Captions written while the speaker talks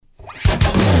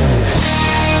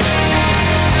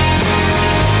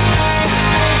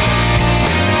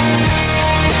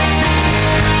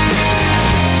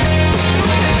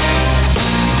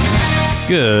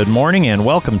Good morning and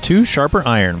welcome to Sharper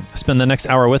Iron. Spend the next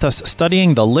hour with us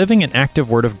studying the living and active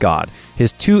Word of God,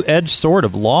 His two-edged sword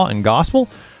of law and gospel,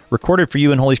 recorded for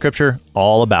you in Holy Scripture,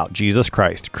 all about Jesus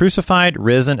Christ, crucified,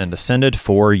 risen, and ascended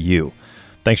for you.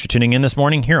 Thanks for tuning in this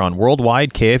morning here on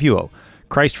Worldwide KFUO.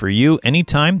 Christ for you,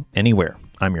 anytime, anywhere.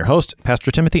 I'm your host,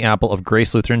 Pastor Timothy Apple of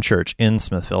Grace Lutheran Church in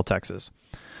Smithville, Texas.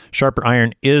 Sharper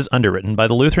Iron is underwritten by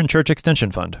the Lutheran Church Extension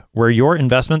Fund, where your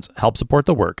investments help support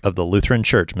the work of the Lutheran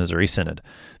Church Missouri Synod.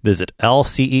 Visit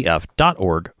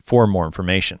lcef.org for more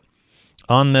information.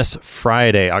 On this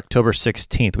Friday, October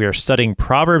 16th, we are studying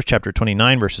Proverbs chapter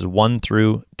 29, verses 1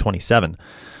 through 27.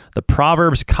 The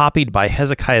Proverbs copied by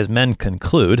Hezekiah's men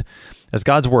conclude, as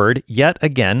God's word, yet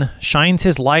again, shines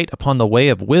his light upon the way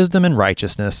of wisdom and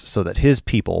righteousness so that his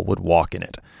people would walk in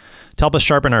it. To help us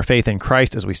sharpen our faith in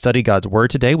Christ as we study God's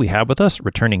Word today, we have with us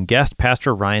returning guest,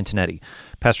 Pastor Ryan Tinetti.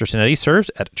 Pastor Tinetti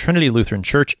serves at Trinity Lutheran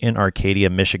Church in Arcadia,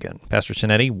 Michigan. Pastor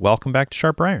Tinetti, welcome back to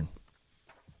Sharper Iron.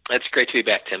 It's great to be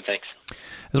back, Tim. Thanks.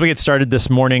 As we get started this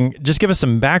morning, just give us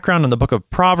some background on the book of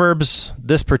Proverbs,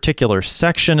 this particular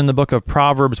section in the book of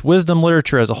Proverbs, wisdom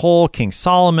literature as a whole, King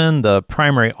Solomon, the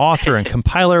primary author and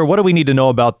compiler. What do we need to know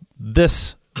about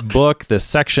this book, this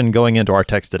section going into our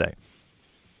text today?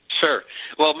 Sure.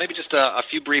 Well, maybe just a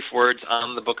few brief words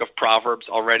on the book of Proverbs.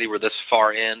 Already we're this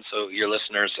far in, so your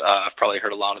listeners have probably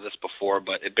heard a lot of this before,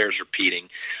 but it bears repeating.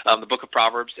 The book of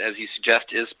Proverbs, as you suggest,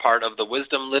 is part of the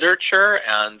wisdom literature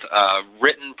and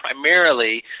written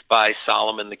primarily by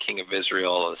Solomon, the king of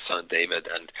Israel, the son of David.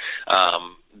 And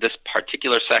this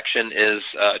particular section is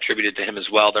attributed to him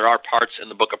as well. There are parts in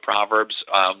the book of Proverbs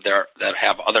that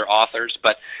have other authors,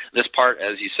 but this part,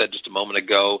 as you said just a moment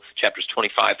ago, chapters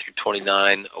 25 through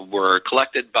 29, were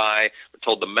collected by, we're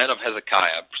told, the men of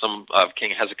Hezekiah, some of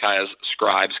King Hezekiah's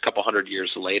scribes a couple hundred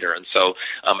years later. And so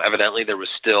evidently there was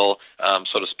still,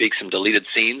 so to speak, some deleted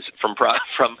scenes from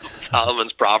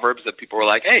Solomon's Proverbs that people were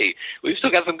like, hey, we've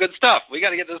still got some good stuff. We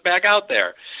got to get this back out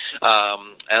there.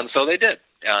 And so they did.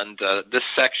 And this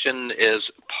section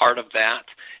is part of that.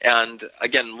 And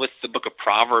again, with the book of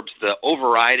Proverbs, the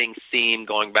overriding theme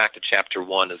going back to chapter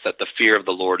 1 is that the fear of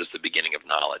the Lord is the beginning of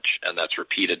knowledge. And that's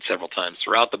repeated several times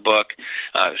throughout the book.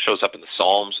 It shows up in the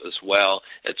Psalms as well.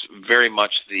 It's very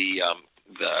much the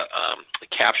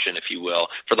caption, if you will,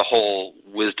 for the whole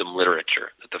wisdom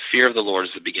literature, that the fear of the Lord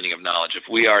is the beginning of knowledge. If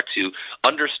we are to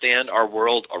understand our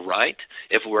world aright,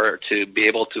 if we're to be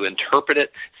able to interpret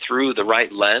it through the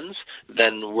right lens,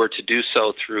 then we're to do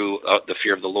so through the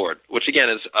fear of the Lord, which again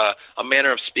is a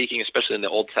manner of speaking, especially in the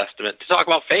Old Testament, to talk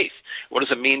about faith. What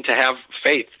does it mean to have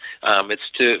faith? It's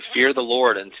to fear the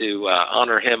Lord and to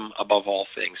honor him above all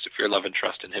things, to fear, love, and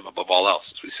trust in him above all else,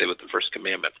 as we say with the first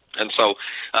commandment. And so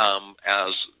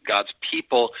as God's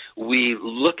people, we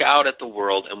look out at the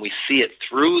world and we see it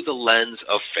through the lens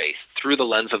of faith, through the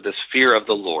lens of this fear of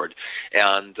the Lord.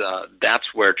 And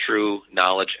that's where true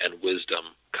knowledge and wisdom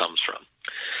comes from.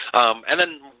 And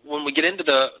then when we get into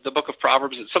the book of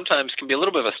Proverbs, it sometimes can be a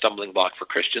little bit of a stumbling block for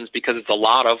Christians because it's a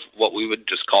lot of what we would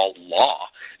just call law.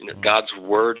 God's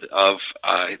word of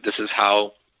this is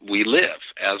how we live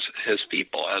as his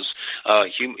people, as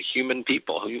human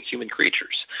people, human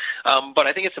creatures. But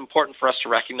I think it's important for us to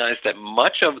recognize that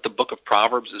much of the book of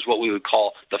Proverbs is what we would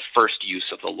call the first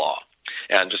use of the law.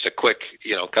 And just a quick,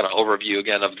 kind of overview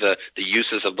again of the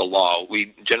uses of the law.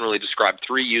 We generally describe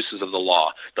three uses of the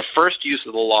law. The first use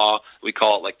of the law, we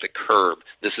call it like the curb.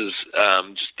 This is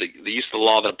just the use of the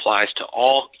law that applies to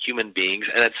all human beings.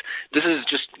 And this is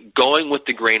just going with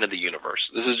the grain of the universe.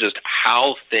 This is just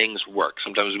how things work.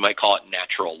 Sometimes we might call it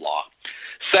natural law.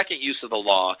 Second use of the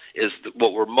law is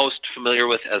what we're most familiar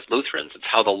with as Lutherans. It's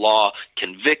how the law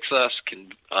convicts us,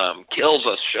 kills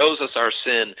us, shows us our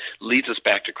sin, leads us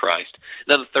back to Christ.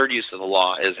 Then the third use of the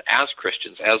law is as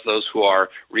Christians, as those who are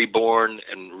reborn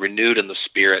and renewed in the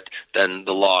Spirit, then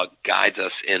the law guides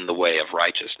us in the way of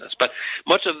righteousness. But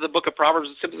much of the book of Proverbs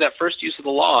is simply that first use of the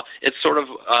law. It's sort of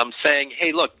saying,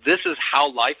 hey, look, this is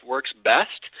how life works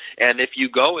best, and if you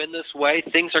go in this way,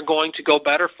 things are going to go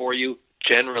better for you,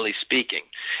 generally speaking.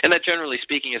 And that generally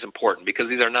speaking is important because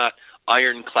these are not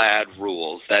ironclad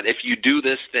rules that if you do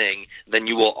this thing, then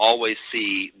you will always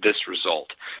see this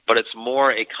result. But it's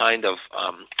more a kind of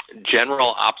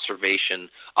general observation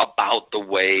about the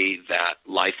way that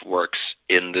life works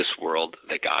in this world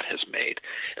that God has made.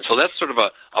 And so that's sort of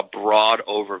a broad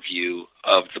overview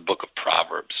of the book of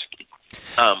Proverbs.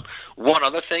 One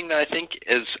other thing that I think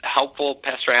is helpful,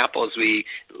 Pastor Apple, as we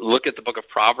look at the book of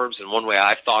Proverbs, and one way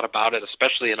I've thought about it,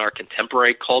 especially in our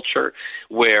contemporary culture,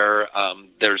 where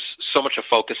there's so much a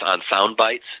focus on sound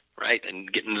bites, right,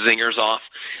 and getting zingers off,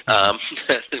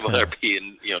 whether it be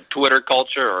in Twitter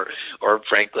culture or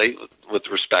frankly, with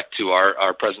respect to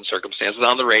our present circumstances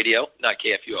on the radio, not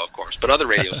KFUO, of course, but other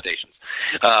radio stations,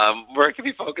 where it can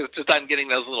be focused just on getting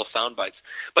those little sound bites.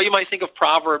 But you might think of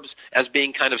Proverbs as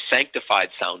being kind of sanctified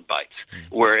sound bites,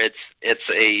 where it's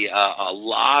a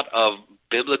lot of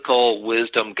biblical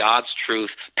wisdom, God's truth,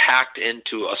 packed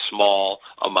into a small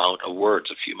amount of words,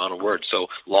 a few amount of words. So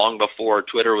long before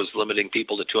Twitter was limiting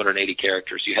people to 280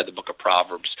 characters, you had the book of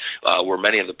Proverbs, where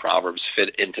many of the Proverbs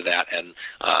fit into that, and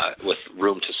with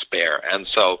room to spare. And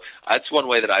so that's one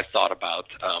way that I've thought about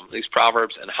these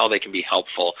Proverbs and how they can be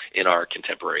helpful in our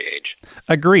contemporary age.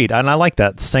 Agreed. And I like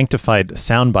that, sanctified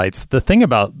sound bites. The thing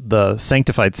about the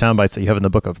sanctified sound bites that you have in the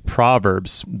book of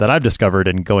Proverbs that I've discovered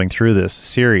in going through this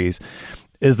series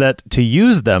is that to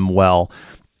use them well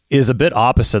is a bit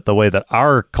opposite the way that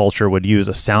our culture would use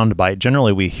a soundbite.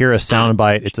 Generally, we hear a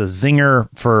soundbite, it's a zinger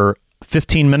for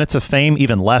 15 minutes of fame,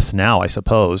 even less now, I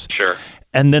suppose. Sure.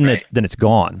 And then then it's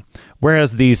gone.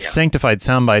 Whereas these sanctified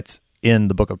soundbites in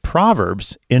the book of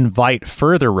Proverbs invite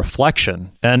further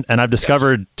reflection. And I've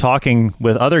discovered talking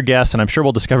with other guests, and I'm sure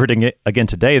we'll discover it again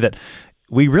today, that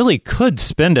we really could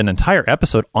spend an entire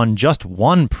episode on just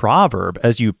one proverb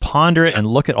as you ponder it and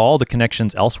look at all the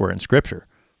connections elsewhere in Scripture.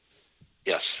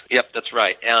 Yes. Yep, that's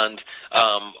right. And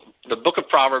the book of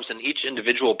Proverbs and each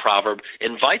individual proverb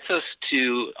invites us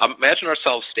to imagine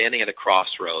ourselves standing at a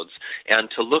crossroads and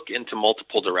to look into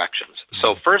multiple directions.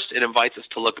 So first, it invites us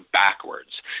to look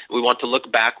backwards. We want to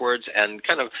look backwards and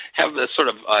kind of have this sort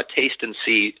of taste and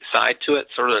see side to it,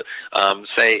 sort of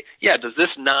say, yeah, does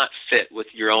this not fit with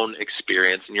your own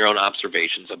experience and your own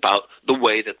observations about the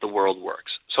way that the world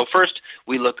works? So first,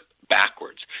 we look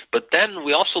backwards. But then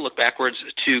we also look backwards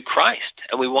to Christ,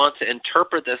 and we want to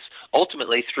interpret this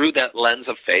ultimately through that lens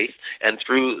of faith and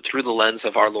through the lens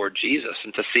of our Lord Jesus,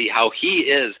 and to see how he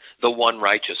is the one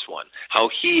righteous one, how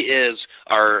he is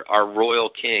our royal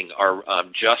king, our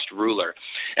just ruler.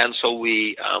 And so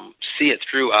we see it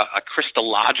through a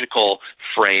Christological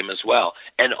frame as well.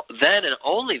 And then and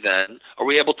only then are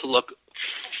we able to look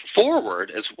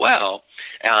forward as well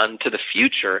and to the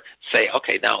future, say,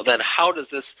 okay, now then how does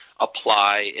this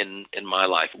apply in my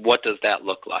life? What does that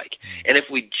look like? And if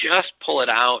we just pull it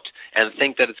out and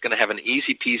think that it's going to have an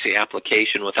easy peasy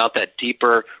application without that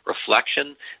deeper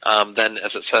reflection, then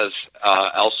as it says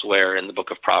elsewhere in the book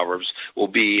of Proverbs, will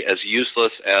be as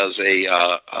useless as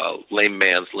a lame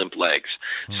man's limp legs.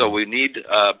 So we need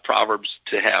Proverbs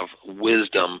to have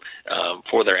wisdom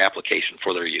for their application,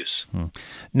 for their use.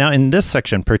 Now, in this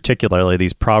section particularly,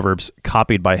 these Proverbs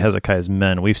copied by Hezekiah's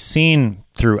men, we've seen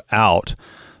throughout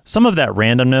some of that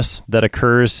randomness that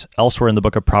occurs elsewhere in the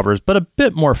book of Proverbs, but a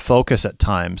bit more focus at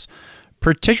times,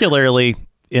 particularly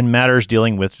in matters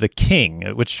dealing with the king,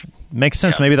 which makes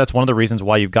sense. Maybe that's one of the reasons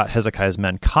why you've got Hezekiah's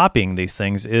men copying these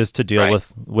things, is to deal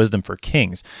with wisdom for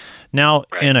kings. Now,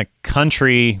 in a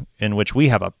country in which we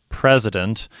have a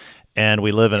president, and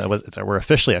we live in we're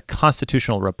officially a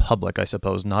constitutional republic, I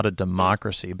suppose, not a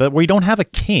democracy, but we don't have a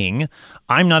king.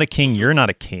 I'm not a king, you're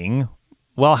not a king.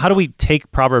 Well, how do we take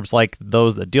Proverbs like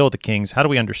those that deal with the kings? How do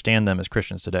we understand them as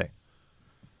Christians today?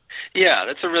 Yeah,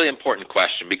 that's a really important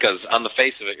question, because on the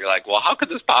face of it, you're like, well, how could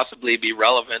this possibly be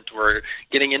relevant? We're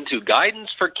getting into guidance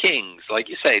for kings. Like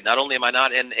you say, not only am I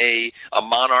not in a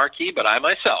monarchy, but I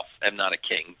myself am not a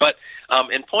king. But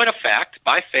in point of fact,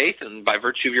 by faith and by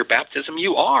virtue of your baptism,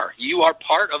 you are. You are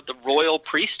part of the royal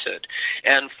priesthood.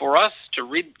 And for us to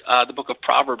read the book of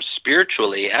Proverbs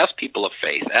spiritually as people of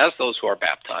faith, as those who are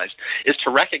baptized, is to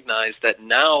recognize that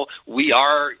now we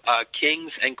are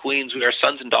kings and queens. We are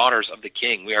sons and daughters of the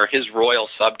king. We are his royal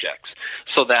subjects.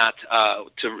 So that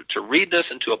to read this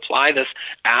and to apply this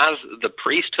as the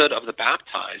priesthood of the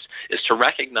baptized is to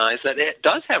recognize that it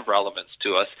does have relevance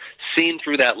to us, seen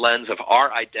through that lens of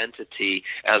our identity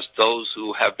as those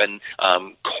who have been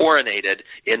coronated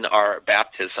in our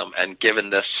baptism and given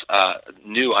this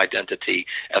new identity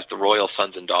as the royal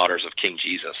sons and daughters of King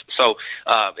Jesus. So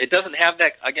it doesn't have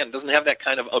that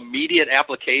kind of immediate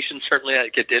application, certainly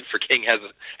like it did for King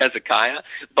Hezekiah,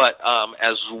 but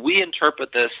as we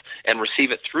interpret this and receive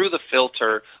it through the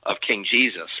filter of King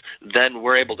Jesus, then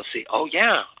we're able to see, oh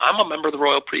yeah, I'm a member of the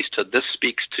royal priesthood. This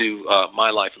speaks to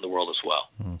my life in the world as well.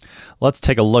 Let's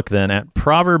take a look then at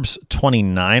Proverbs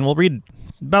 29. We'll read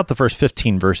about the first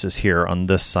 15 verses here on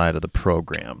this side of the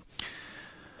program.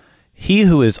 He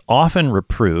who is often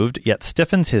reproved, yet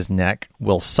stiffens his neck,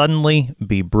 will suddenly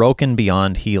be broken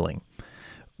beyond healing.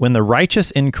 When the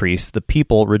righteous increase, the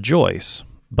people rejoice,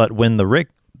 but when the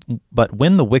But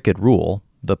when the wicked rule,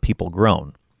 the people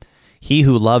groan. He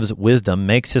who loves wisdom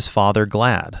makes his father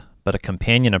glad, but a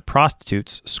companion of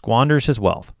prostitutes squanders his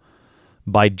wealth.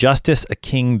 By justice a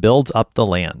king builds up the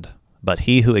land, but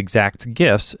he who exacts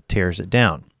gifts tears it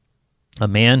down. A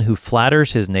man who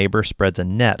flatters his neighbor spreads a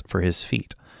net for his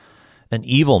feet. An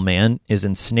evil man is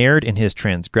ensnared in his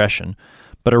transgression,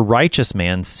 but a righteous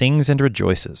man sings and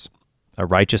rejoices. A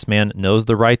righteous man knows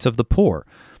the rights of the poor.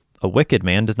 A wicked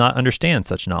man does not understand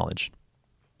such knowledge.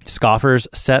 Scoffers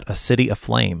set a city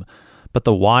aflame, but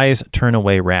the wise turn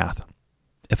away wrath.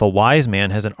 If a wise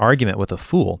man has an argument with a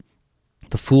fool,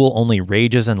 the fool only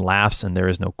rages and laughs, and there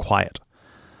is no quiet.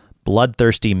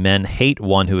 Bloodthirsty men hate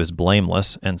one who is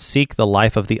blameless and seek the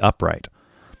life of the upright.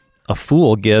 A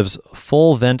fool gives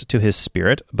full vent to his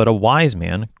spirit, but a wise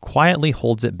man quietly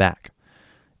holds it back.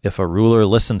 If a ruler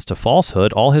listens to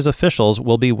falsehood, all his officials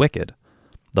will be wicked.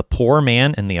 The poor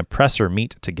man and the oppressor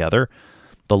meet together.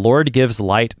 The Lord gives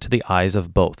light to the eyes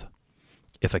of both.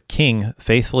 If a king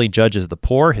faithfully judges the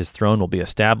poor, his throne will be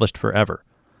established forever.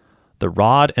 The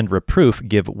rod and reproof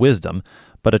give wisdom,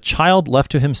 but a child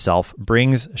left to himself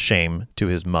brings shame to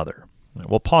his mother.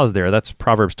 We'll pause there. That's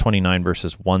Proverbs 29,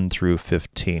 verses 1 through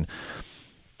 15.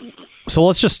 So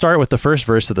let's just start with the first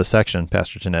verse of the section,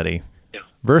 Pastor Tonetti. Yeah.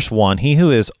 Verse 1, he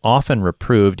who is often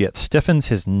reproved yet stiffens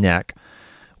his neck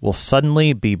will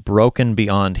suddenly be broken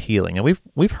beyond healing. And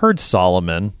we've heard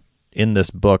Solomon in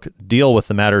this book deal with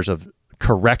the matters of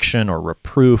correction or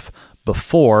reproof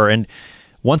before, and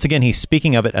once again, he's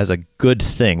speaking of it as a good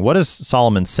thing. What is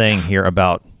Solomon saying here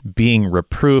about being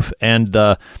reproof and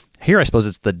here I suppose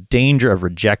it's the danger of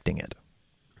rejecting it?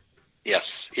 Yes.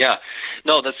 Yeah.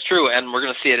 No, that's true. And we're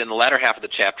going to see it in the latter half of the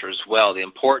chapter as well. The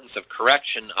importance of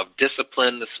correction, of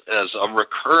discipline. This is a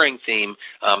recurring theme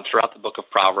throughout the book of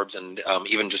Proverbs. And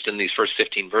even just in these first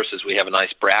 15 verses, we have a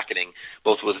nice bracketing,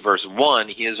 both with verse 1,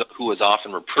 who is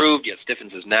often reproved, yet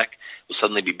stiffens his neck, will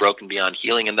suddenly be broken beyond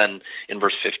healing. And then in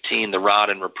verse 15, the rod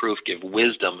and reproof give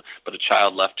wisdom, but a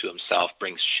child left to himself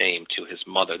brings shame to his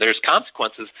mother. There's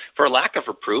consequences for a lack of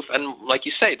reproof. And like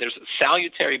you say, there's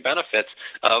salutary benefits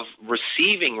of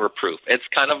receiving reproof. It's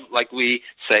kind of like we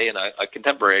say in a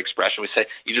contemporary expression, we say,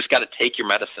 you just got to take your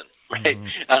medicine, right?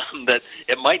 Mm-hmm. That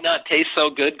it might not taste so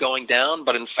good going down,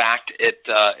 but in fact,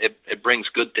 it brings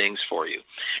good things for you.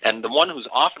 And the one who's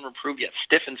often reproved yet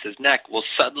stiffens his neck will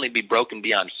suddenly be broken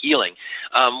beyond healing.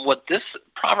 What this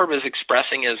proverb is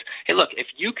expressing is, hey, look, if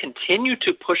you continue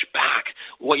to push back,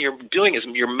 what you're doing is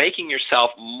you're making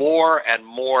yourself more and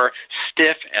more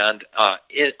stiff and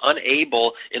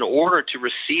unable in order to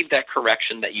receive that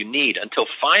correction that you need, until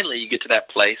finally you get to that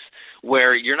place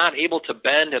where you're not able to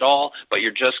bend at all, but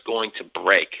you're just going to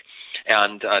break.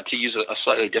 And to use a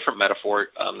slightly different metaphor,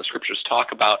 the scriptures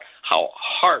talk about how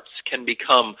hearts can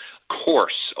become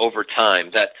coarse over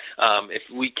time. That if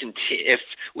we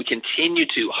continue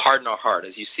to harden our heart,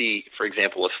 as you see, for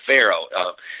example, with Pharaoh,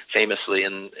 famously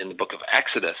in the book of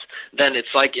Exodus, then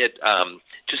it's like it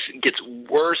just gets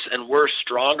worse and worse,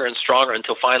 stronger and stronger,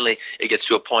 until finally it gets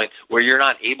to a point where you're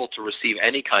not able to receive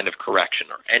any kind of correction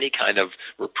or any kind of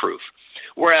reproof.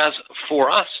 Whereas for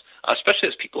us, especially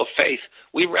as people of faith,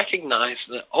 we recognize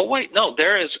that, oh, wait, no,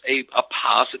 there is a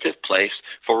positive place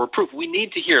for reproof. We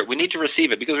need to hear it. We need to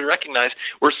receive it, because we recognize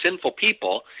we're sinful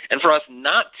people. And for us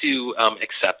not to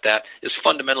accept that is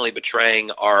fundamentally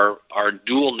betraying our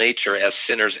dual nature as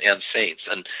sinners and saints.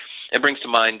 And it brings to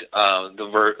mind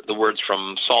the words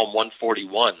from Psalm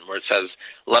 141, where it says,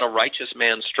 "Let a righteous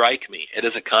man strike me. It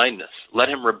is a kindness. Let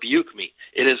him rebuke me.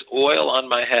 It is oil on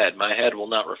my head. My head will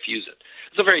not refuse it."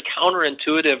 It's a very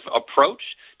counterintuitive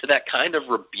approach to that kind of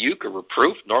rebuke or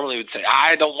reproof. Normally we'd say,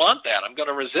 I don't want that. I'm going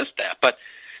to resist that. But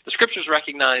the scriptures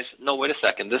recognize, no, wait a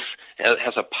second, this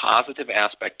has a positive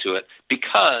aspect to it,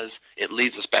 because it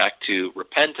leads us back to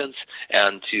repentance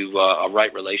and to a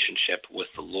right relationship with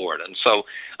the Lord. And so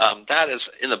that is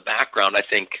in the background, I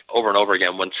think, over and over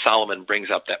again, when Solomon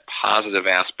brings up that positive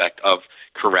aspect of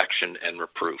correction and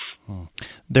reproof.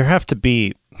 There have to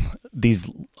be these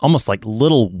almost like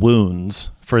little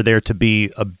wounds for there to be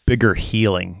a bigger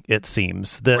healing, it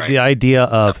seems. The idea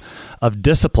of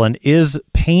discipline is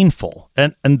painful.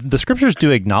 And the scriptures do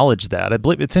acknowledge that. I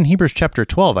believe it's in Hebrews chapter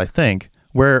 12, I think,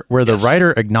 where the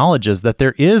writer acknowledges that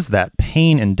there is that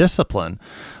pain in discipline.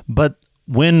 But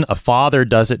when a father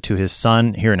does it to his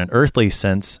son here in an earthly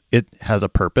sense, it has a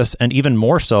purpose. And even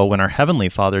more so when our heavenly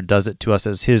Father does it to us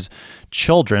as his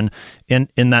children,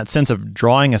 in that sense of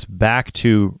drawing us back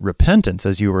to repentance,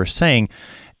 as you were saying.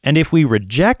 And if we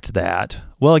reject that,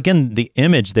 well, again, the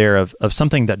image there of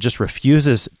something that just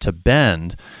refuses to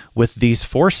bend with these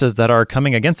forces that are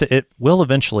coming against it, it will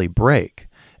eventually break.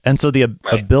 And so the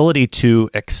ability to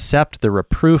accept the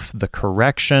reproof, the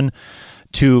correction,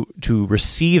 to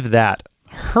receive that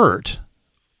hurt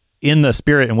in the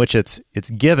spirit in which it's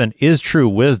given is true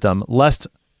wisdom, lest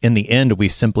in the end we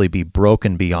simply be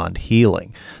broken beyond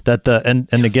healing.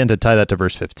 And again, to tie that to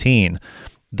verse 15,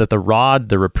 that the rod,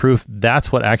 the reproof,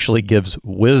 that's what actually gives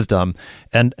wisdom.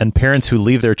 And parents who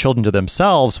leave their children to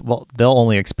themselves, well, they'll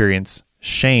only experience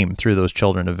shame through those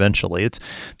children eventually.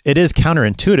 It is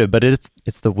counterintuitive, but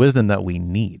it's the wisdom that we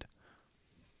need.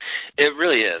 It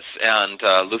really is. And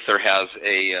Luther has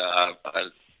a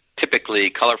typically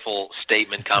colorful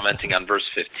statement commenting on verse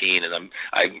 15, and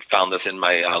I found this in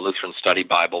my Lutheran Study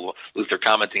Bible. Luther,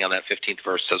 commenting on that 15th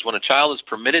verse, says, "When a child is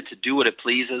permitted to do what it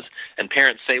pleases, and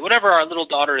parents say, 'Whatever our little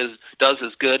daughter does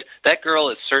is good,' that girl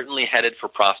is certainly headed for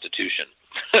prostitution."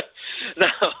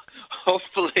 Now,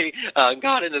 hopefully,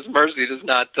 God in His mercy does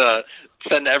not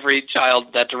send every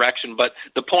child that direction, but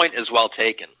the point is well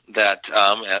taken, that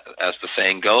as the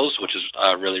saying goes, which is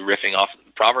really riffing off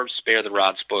Proverbs, spare the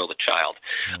rod, spoil the child.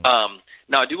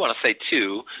 Now, I do want to say,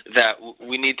 too, that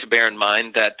we need to bear in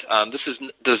mind that this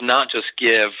does not just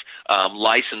give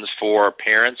license for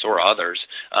parents or others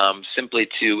simply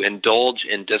to indulge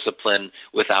in discipline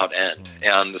without end.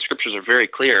 And the Scriptures are very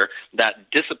clear that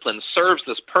discipline serves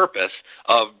this purpose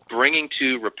of bringing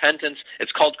to repentance.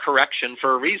 It's called correction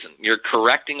for a reason. You're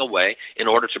correcting a way in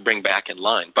order to bring back in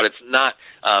line. But it's not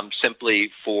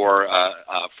simply for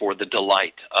the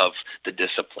delight of the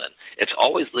discipline. It's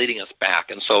always leading us back.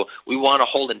 And so we want to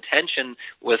hold in tension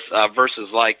with verses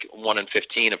like 1 and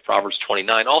 15 of Proverbs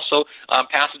 29. Also,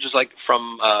 passages like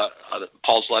from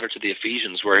Paul's letter to the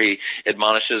Ephesians, where he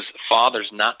admonishes fathers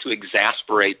not to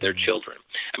exasperate their children.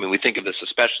 I mean, we think of this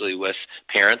especially with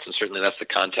parents, and certainly that's the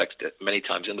context many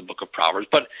times in the book of Proverbs,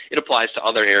 but it applies to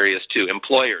other areas too.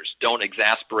 Employers, don't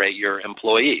exasperate your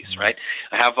employees, right?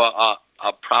 Have a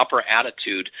proper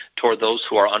attitude toward those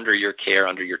who are under your care,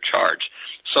 under your charge.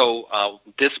 So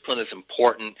discipline is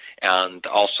important, and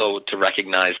also to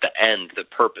recognize the end, the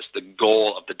purpose, the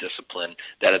goal of the discipline,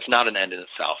 that it's not an end in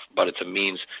itself, but it's a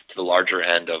means to the larger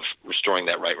end of restoring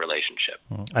that right relationship.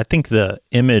 I think the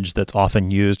image that's often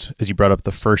used, as you brought up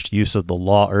the first use of the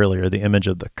law earlier, the image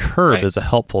of the curb is a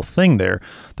helpful thing there,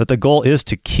 that the goal is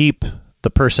to keep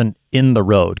the person in the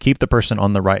road, keep the person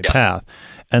on the right path.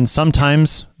 And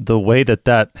sometimes the way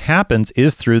that happens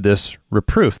is through this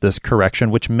reproof, this correction,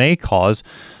 which may cause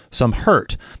some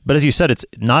hurt. But as you said, it's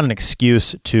not an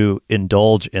excuse to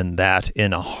indulge in that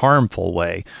in a harmful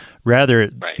way. Rather,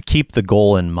 keep the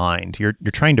goal in mind. You're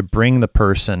trying to bring the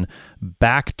person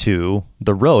back to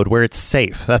the road where it's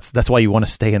safe. That's why you want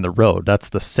to stay in the road. That's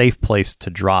the safe place to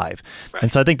drive. Right.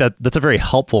 And so I think that's a very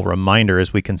helpful reminder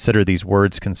as we consider these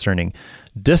words concerning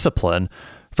discipline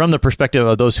from the perspective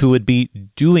of those who would be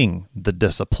doing the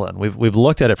discipline. We've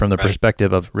looked at it from the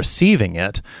perspective of receiving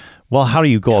it. Well, how do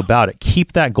you go about it?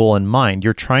 Keep that goal in mind.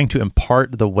 You're trying to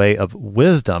impart the way of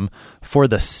wisdom for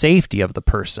the safety of the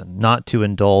person, not to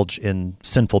indulge in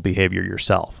sinful behavior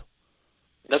yourself.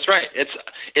 That's right.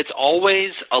 It's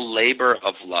always a labor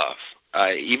of love.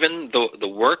 Even the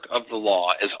work of the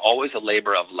law is always a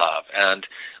labor of love. And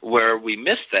where we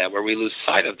miss that, where we lose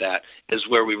sight of that, is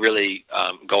where we really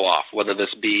go off, whether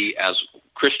this be as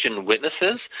Christian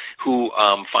witnesses who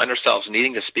find ourselves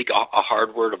needing to speak a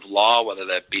hard word of law, whether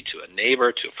that be to a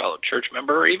neighbor, to a fellow church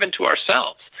member, or even to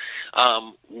ourselves.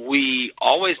 We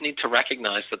always need to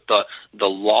recognize that the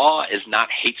law is not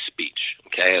hate speech,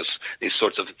 okay, as these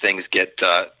sorts of things get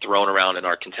thrown around in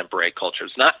our contemporary culture.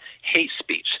 It's not hate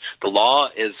speech. The law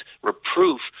is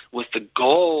reproof with the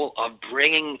goal of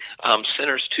bringing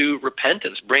sinners to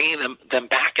repentance, bringing them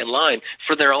back in line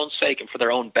for their own sake and for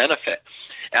their own benefit.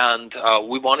 And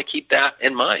we want to keep that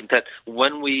in mind, that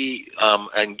when we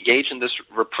engage in this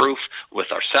reproof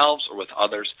with ourselves or with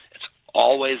others, it's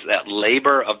always that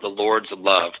labor of the Lord's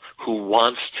love, who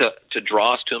wants to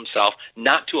draw us to himself,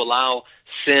 not to allow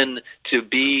sin to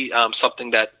be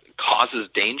something that causes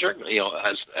danger,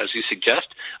 as you suggest,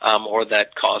 or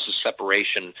that causes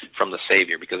separation from the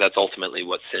Savior, because that's ultimately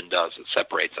what sin does. It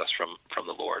separates us from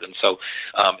the Lord. And so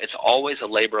it's always a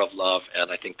labor of love,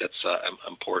 and I think that's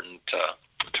important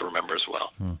to remember as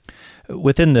well.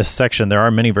 Within this section, there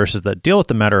are many verses that deal with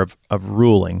the matter of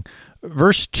ruling.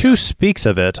 Verse 2 speaks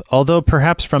of it, although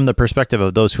perhaps from the perspective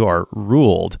of those who are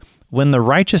ruled. When the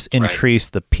righteous increase,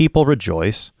 the people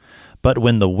rejoice, but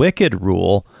when the wicked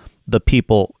rule, the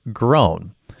people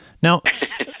groan. Now,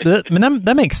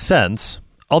 that makes sense,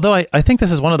 although I think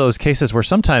this is one of those cases where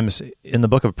sometimes in the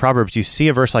book of Proverbs you see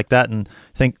a verse like that and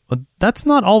think, well, that's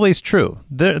not always true.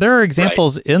 There are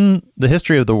examples in the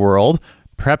history of the world,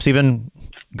 perhaps even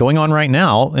going on right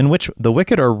now in which the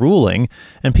wicked are ruling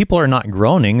and people are not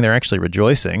groaning, they're actually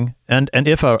rejoicing. And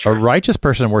if a righteous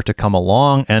person were to come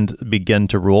along and begin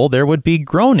to rule, there would be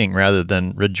groaning rather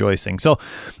than rejoicing. So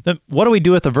what do we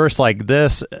do with a verse like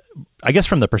this, I guess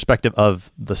from the perspective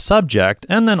of the subject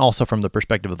and then also from the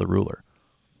perspective of the ruler?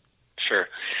 Sure.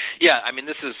 Yeah, I mean,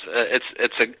 this is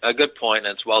it's a good point,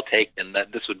 and it's well taken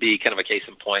that this would be kind of a case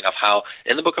in point of how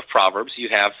in the book of Proverbs you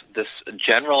have this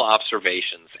general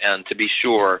observations, and to be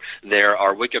sure, there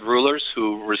are wicked rulers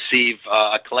who receive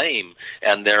acclaim,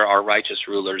 and there are righteous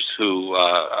rulers who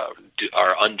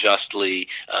are unjustly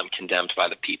condemned by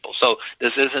the people. So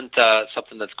this isn't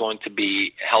something that's going to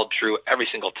be held true every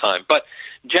single time, but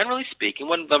generally speaking,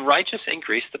 when the righteous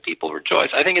increase, the people rejoice.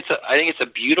 I think it's a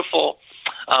beautiful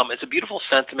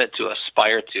sentiment to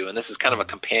aspire to, and this is kind of a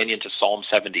companion to Psalm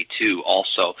 72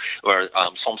 also, where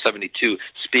Psalm 72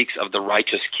 speaks of the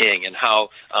righteous king and how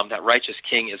that righteous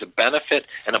king is a benefit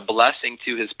and a blessing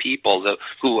to his people,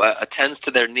 who attends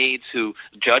to their needs, who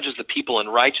judges the people in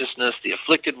righteousness, the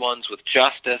afflicted ones with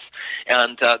justice,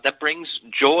 and that brings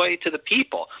joy to the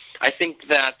people. I think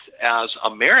that as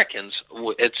Americans,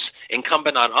 it's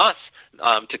incumbent on us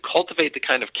to cultivate the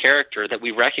kind of character that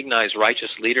we recognize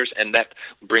righteous leaders, and that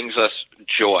brings us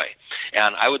joy.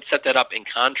 And I would set that up in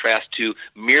contrast to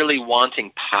merely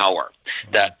wanting power.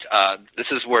 That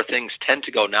this is where things tend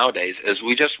to go nowadays, is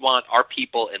we just want our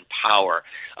people in power.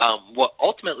 What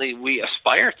ultimately we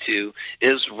aspire to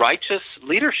is righteous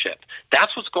leadership.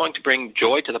 That's what's going to bring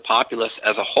joy to the populace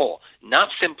as a whole,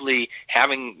 not simply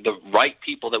having the right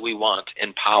people that we want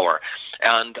in power.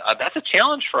 And that's a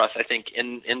challenge for us, I think,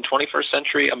 in 21st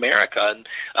century America,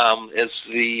 and is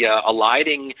the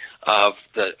eliding of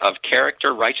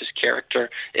character, righteous character,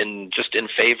 in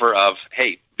favor of,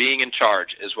 hey, being in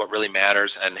charge is what really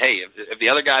matters, and hey, if the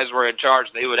other guys were in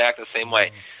charge, they would act the same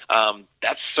way.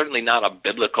 That's certainly not a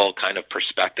biblical kind of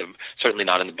perspective, certainly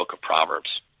not in the book of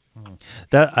Proverbs.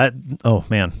 That's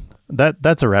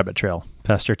a rabbit trail,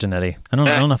 Pastor Tonetti. I don't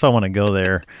know if I want to go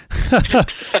there,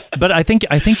 but I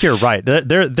think you're right.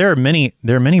 There are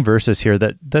many verses here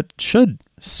that should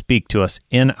speak to us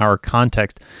in our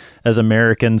context as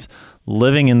Americans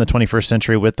living in the 21st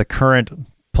century with the current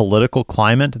political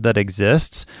climate that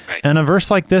exists. Right. And a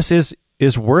verse like this is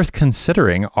worth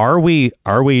considering. Are we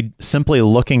simply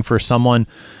looking for someone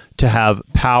to have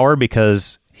power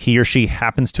because he or she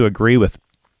happens to agree with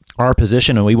our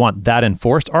position and we want that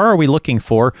enforced? Or are we looking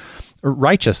for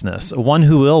righteousness, one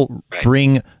who will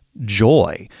bring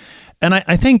joy? And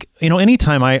I think,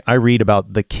 anytime I read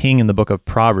about the king in the book of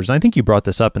Proverbs, and I think you brought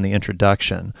this up in the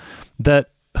introduction,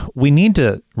 that we need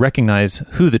to recognize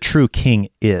who the true king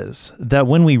is. That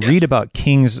when we read about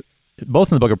kings,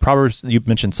 both in the book of Proverbs, you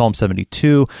mentioned Psalm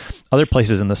 72, other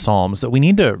places in the Psalms, that we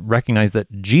need to recognize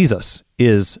that Jesus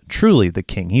is truly the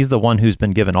king. He's the one who's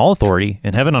been given all authority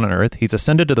in heaven and on earth. He's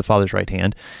ascended to the Father's right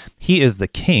hand. He is the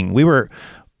king. We were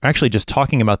actually just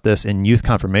talking about this in youth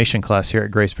confirmation class here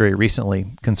at Grace very recently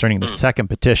concerning the second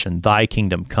petition, thy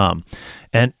kingdom come.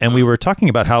 And we were talking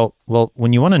about how, well,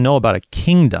 when you want to know about a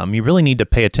kingdom, you really need to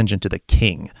pay attention to the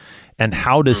king and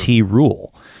how does he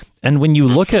rule. And when you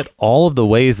look at all of the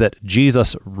ways that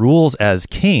Jesus rules as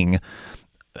king,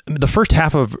 the first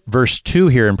half of verse 2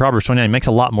 here in Proverbs 29 makes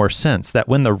a lot more sense, that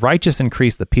when the righteous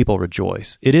increase, the people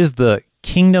rejoice. It is the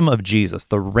kingdom of Jesus,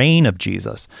 the reign of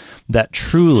Jesus, that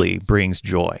truly brings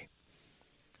joy.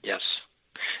 Yes,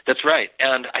 that's right.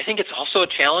 And I think it's also a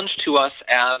challenge to us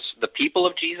as the people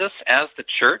of Jesus, as the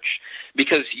church,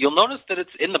 because you'll notice that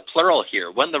it's in the plural here.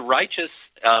 When the righteous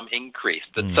increase,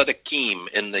 the tzaddikim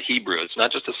in the Hebrew, it's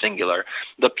not just a singular,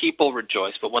 the people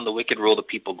rejoice, but when the wicked rule, the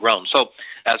people groan. So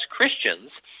as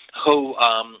Christians who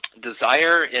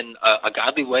desire in a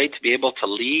godly way to be able to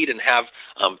lead and have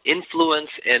influence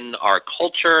in our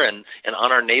culture and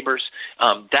on our neighbors,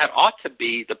 that ought to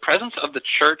be the presence of the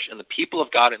church and the people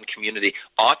of God in the community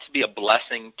ought to be a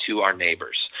blessing to our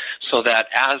neighbors, so that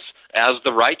as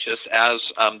the righteous,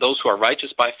 as those who are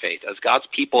righteous by faith, as God's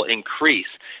people increase,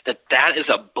 that is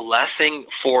a blessing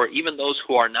for even those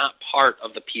who are not part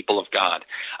of the people of God.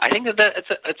 I think that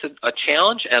it's a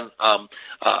challenge and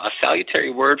a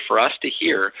salutary word for us to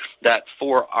hear, that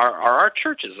for our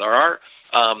churches, our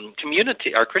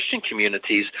community, our Christian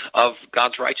communities of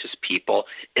God's righteous people,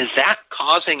 is that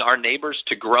causing our neighbors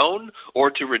to groan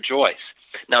or to rejoice?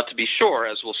 Now, to be sure,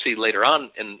 as we'll see later on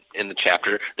in the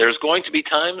chapter, there's going to be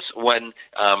times when,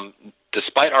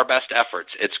 despite our best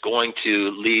efforts, it's going to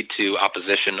lead to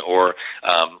opposition or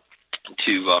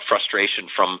frustration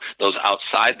from those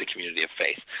outside the community of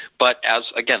faith. But as,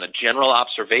 again, a general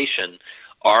observation,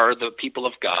 are the people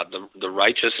of God, the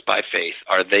righteous by faith,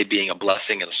 are they being a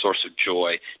blessing and a source of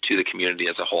joy to the community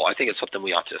as a whole? I think it's something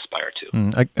we ought to aspire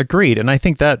to. Agreed. And I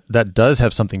think that does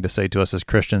have something to say to us as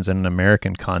Christians in an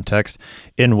American context,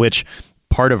 in which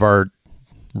part of our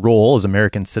role as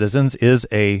American citizens is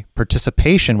a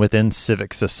participation within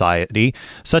civic society,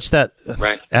 such that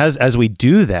as we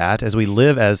do that, as we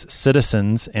live as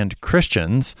citizens and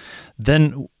Christians,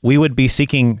 then we would be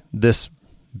seeking this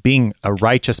being a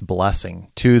righteous blessing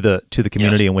to the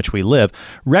community in which we live,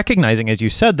 recognizing, as you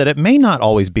said, that it may not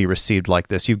always be received like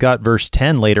this. You've got verse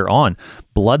 10 later on,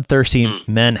 bloodthirsty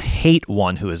men hate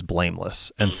one who is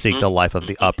blameless and seek the life of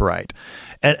the upright.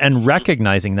 And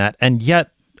recognizing that, and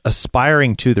yet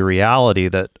aspiring to the reality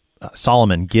that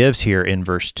Solomon gives here in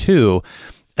verse 2.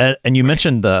 And you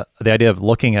mentioned the idea of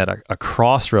looking at a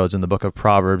crossroads in the book of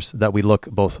Proverbs, that we look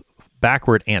both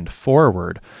backward and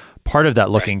forward. Part of that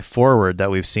looking forward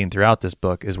that we've seen throughout this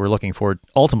book is we're looking forward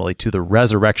ultimately to the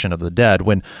resurrection of the dead,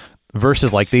 when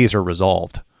verses like these are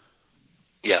resolved.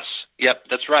 Yes. Yep,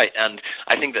 that's right. And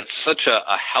I think that's such a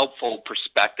helpful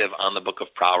perspective on the book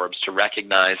of Proverbs, to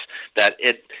recognize that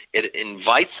it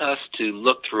invites us to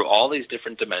look through all these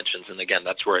different dimensions. And again,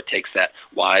 that's where it takes that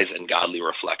wise and godly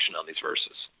reflection on these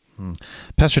verses.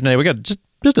 Pastor Dene, we got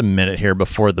just a minute here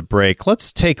before the break.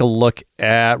 Let's take a look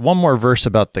at one more verse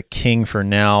about the king for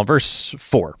now. Verse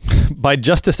 4. By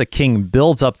justice a king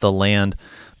builds up the land,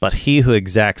 but he who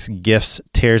exacts gifts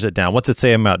tears it down. What's it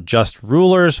say about just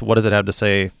rulers? What does it have to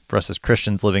say for us as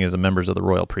Christians living as members of the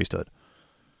royal priesthood?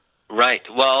 Right.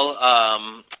 Well,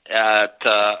 I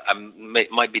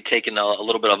might be taking a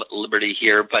little bit of liberty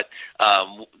here, but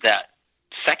that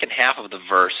second half of the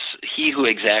verse, he who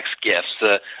exacts gifts,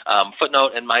 the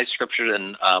footnote in my scripture,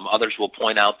 and others will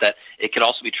point out that it could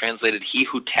also be translated, he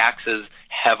who taxes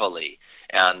heavily.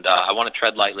 And I want to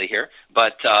tread lightly here,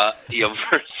 but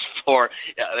verse 4,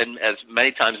 and as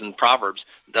many times in Proverbs,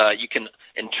 you can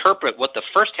interpret what the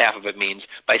first half of it means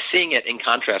by seeing it in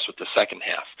contrast with the second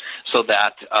half, so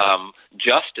that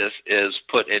justice is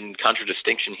put in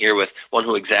contradistinction here with one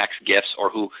who exacts gifts or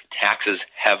who taxes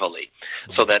heavily,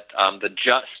 so that the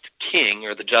just king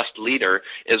or the just leader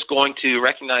is going to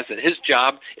recognize that his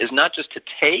job is not just to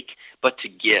take, but to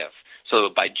give. So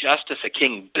by justice, a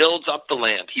king builds up the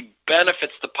land. He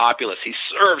benefits the populace. He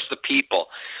serves the people.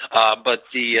 But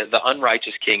the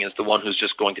unrighteous king is the one who's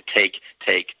just going to take.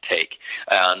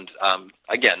 And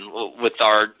again, with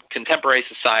our contemporary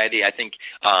society, I think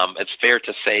it's fair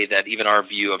to say that even our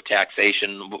view of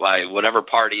taxation by whatever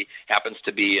party happens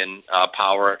to be in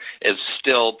power is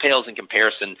still pales in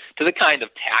comparison to the kind of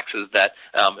taxes that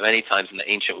many times in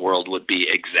the ancient world would be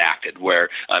exacted, where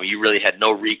you really had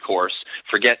no recourse.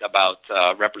 Forget about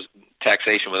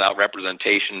taxation without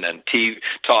representation and tea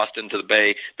tossed into the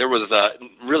bay. There was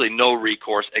really no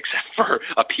recourse except for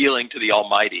appealing to the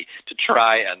Almighty to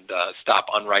try and stop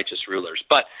unrighteous rulers.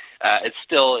 But it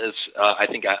still is, I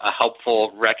think, a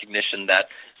helpful recognition that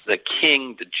the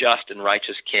king, the just and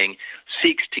righteous king,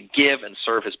 seeks to give and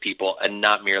serve his people and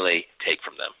not merely take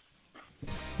from them.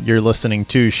 You're listening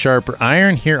to Sharper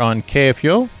Iron here on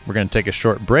KFUO. We're going to take a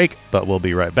short break, but we'll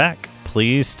be right back.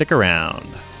 Please stick around.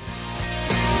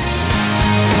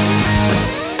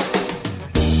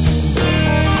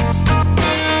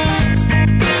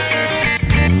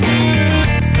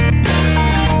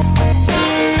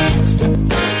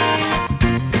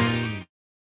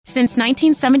 Since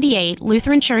 1978,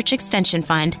 Lutheran Church Extension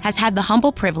Fund has had the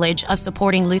humble privilege of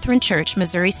supporting Lutheran Church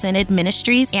Missouri Synod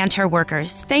ministries and her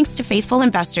workers. Thanks to faithful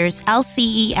investors,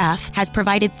 LCEF has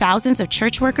provided thousands of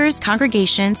church workers,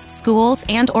 congregations, schools,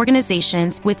 and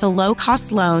organizations with the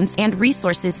low-cost loans and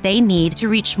resources they need to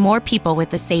reach more people with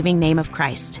the saving name of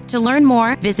Christ. To learn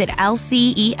more, visit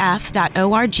lcef.org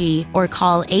or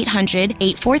call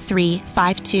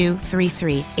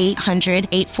 800-843-5233,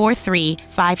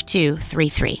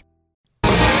 800-843-5233.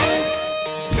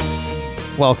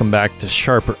 Welcome back to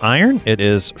Sharper Iron. It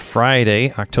is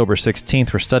Friday, October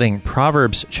 16th. We're studying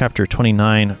Proverbs chapter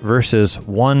 29, verses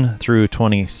 1 through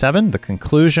 27, the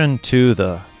conclusion to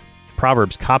the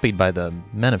Proverbs copied by the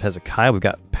men of Hezekiah. We've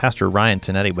got Pastor Ryan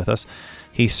Tinetti with us.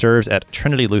 He serves at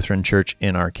Trinity Lutheran Church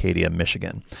in Arcadia,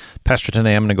 Michigan. Pastor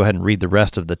Tinetti, I'm going to go ahead and read the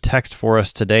rest of the text for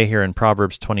us today here in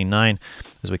Proverbs 29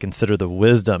 as we consider the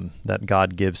wisdom that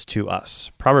God gives to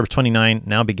us. Proverbs 29,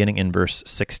 now beginning in verse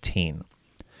 16.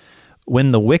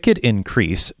 When the wicked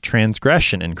increase,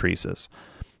 transgression increases,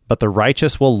 but the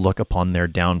righteous will look upon their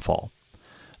downfall.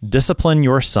 Discipline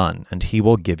your son, and he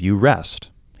will give you rest.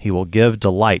 He will give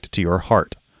delight to your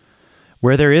heart.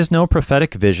 Where there is no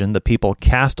prophetic vision, the people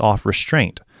cast off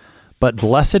restraint. But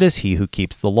blessed is he who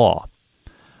keeps the law.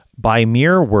 By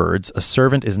mere words a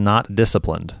servant is not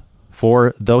disciplined,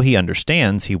 for though he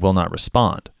understands, he will not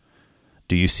respond.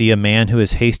 Do you see a man who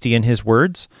is hasty in his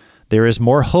words? There is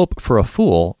more hope for a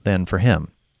fool than for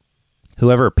him.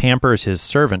 Whoever pampers his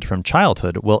servant from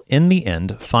childhood will in the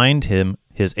end find him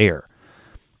his heir.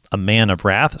 A man of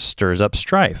wrath stirs up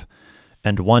strife,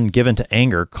 and one given to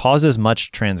anger causes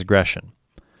much transgression.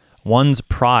 One's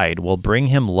pride will bring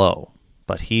him low,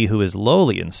 but he who is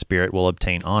lowly in spirit will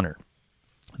obtain honor.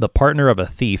 The partner of a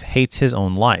thief hates his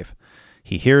own life.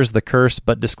 He hears the curse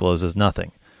but discloses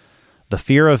nothing. The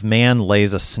fear of man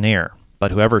lays a snare,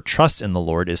 but whoever trusts in the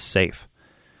Lord is safe.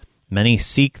 Many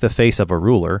seek the face of a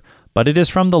ruler, but it is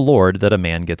from the Lord that a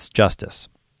man gets justice.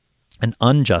 An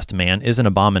unjust man is an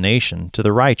abomination to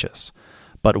the righteous,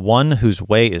 but one whose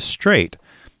way is straight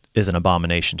is an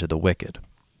abomination to the wicked.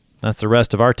 That's the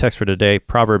rest of our text for today,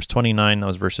 Proverbs 29,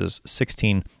 those verses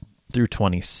 16 through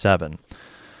 27.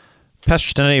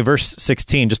 Pastor Stenay, verse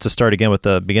 16, just to start again with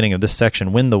the beginning of this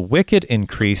section, when the wicked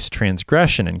increase,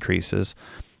 transgression increases,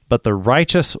 but the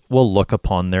righteous will look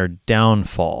upon their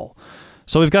downfall.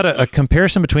 So we've got a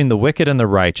comparison between the wicked and the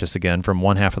righteous, again, from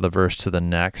one half of the verse to the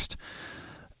next.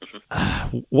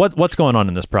 What's going on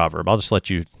in this proverb? I'll just let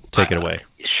you take it away.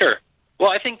 Sure.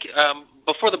 Well, I think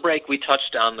before the break, we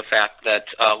touched on the fact that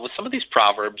with some of these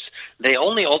proverbs, they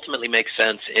only ultimately make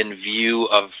sense in view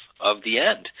of the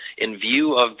end, in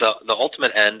view of the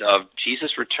ultimate end of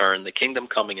Jesus' return, the kingdom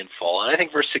coming in full. And I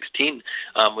think verse 16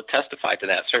 would testify to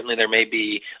that. Certainly there may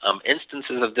be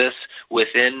instances of this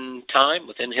within time,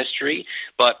 within history,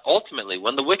 but ultimately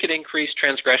when the wicked increase,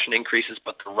 transgression increases,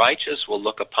 but the righteous will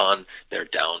look upon their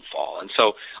downfall. And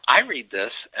so I read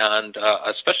this and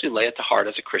especially lay it to heart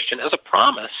as a Christian as a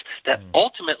promise that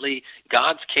ultimately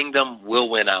God's kingdom will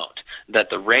win out, that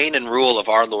the reign and rule of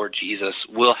our Lord Jesus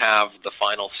will have the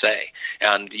final say.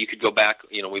 And you could go back,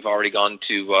 we've already gone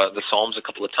to the Psalms a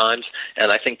couple of times, and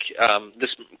I think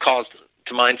this caused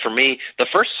to mind for me the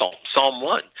first Psalm, Psalm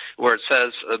 1, where it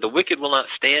says, the wicked will not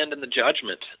stand in the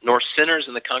judgment, nor sinners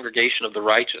in the congregation of the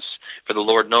righteous. For the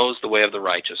Lord knows the way of the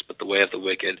righteous, but the way of the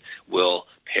wicked will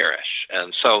perish.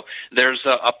 And so there's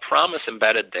a promise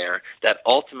embedded there that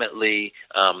ultimately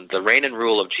the reign and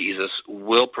rule of Jesus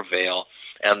will prevail,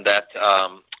 and that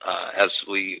as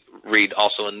we read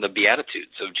also in the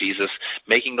Beatitudes of Jesus,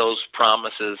 making those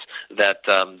promises that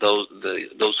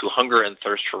those who hunger and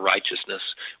thirst for righteousness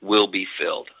will be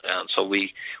filled. And so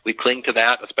we cling to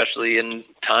that, especially in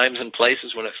times and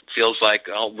places when it feels like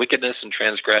wickedness and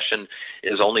transgression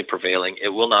is only prevailing. It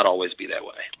will not always be that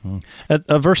way.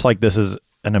 A verse like this is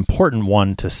an important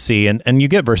one to see, and you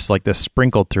get verses like this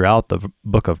sprinkled throughout the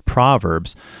book of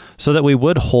Proverbs so that we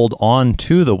would hold on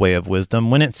to the way of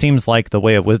wisdom when it seems like the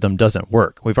way of wisdom doesn't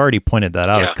work. We've already pointed that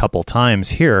out a couple times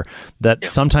here, that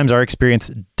sometimes our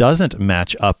experience doesn't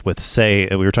match up with, say,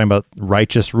 we were talking about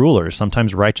righteous rulers.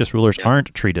 Sometimes righteous rulers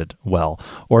aren't treated well.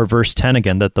 Or verse 10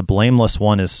 again, that the blameless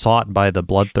one is sought by the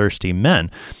bloodthirsty men.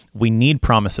 We need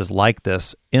promises like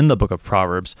this in the book of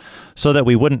Proverbs so that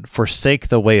we wouldn't forsake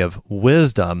the way of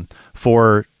wisdom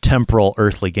for temporal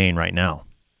earthly gain right now.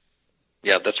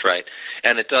 Yeah, that's right.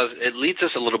 And it leads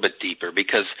us a little bit deeper,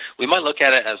 because we might look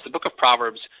at it as the book of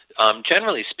Proverbs,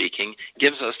 generally speaking,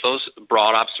 gives us those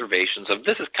broad observations of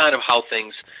this is kind of how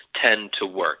things tend to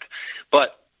work.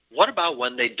 But what about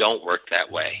when they don't work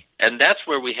that way? And that's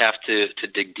where we have to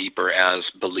dig deeper as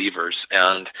believers.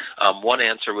 And one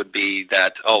answer would be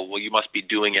that, you must be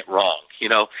doing it wrong.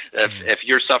 If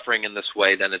you're suffering in this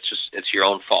way, then it's your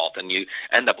own fault, and you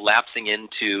end up lapsing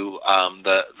into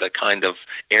the kind of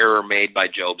error made by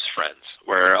Job's friends,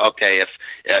 where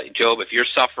Job, if you're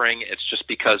suffering, it's just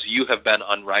because you have been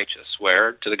unrighteous.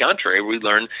 Where, to the contrary, we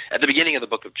learn at the beginning of the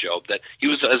book of Job that he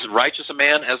was as righteous a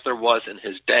man as there was in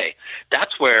his day.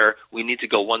 That's where we need to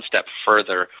go one step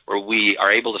further, where we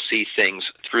are able to see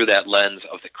things through that lens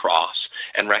of the cross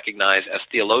and recognize, as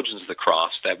theologians of the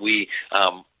cross, that we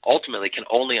ultimately can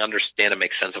only understand and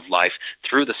make sense of life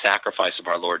through the sacrifice of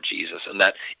our Lord Jesus, and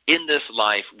that in this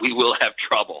life we will have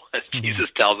trouble, as Jesus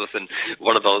tells us in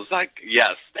one of those,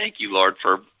 yes, thank you, Lord,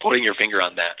 for putting your finger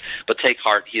on that, but take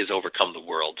heart, he has overcome the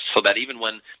world. So that even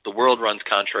when the world runs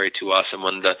contrary to us, and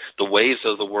when the waves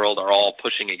of the world are all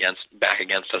pushing back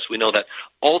against us, we know that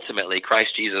ultimately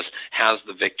Christ Jesus has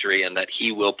the victory and that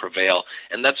he will prevail.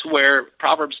 And that's where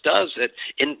Proverbs does it.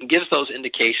 It gives those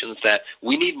indications that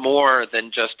we need more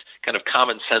than just kind of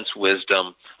common sense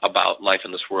wisdom about life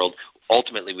in this world.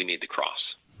 Ultimately, we need the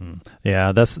cross.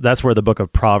 Yeah, that's where the book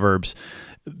of Proverbs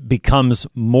becomes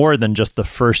more than just the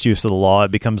first use of the law.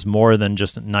 It becomes more than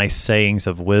just nice sayings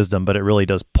of wisdom, but it really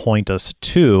does point us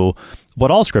to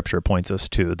what all Scripture points us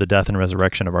to, the death and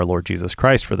resurrection of our Lord Jesus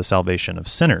Christ for the salvation of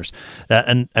sinners.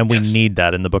 And we need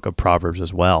that in the book of Proverbs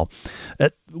as well.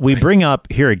 We bring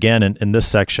up here again in this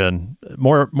section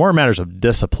more matters of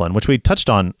discipline, which we touched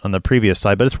on the previous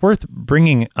slide, but it's worth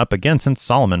bringing up again since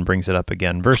Solomon brings it up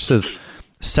again. Verses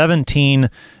 17,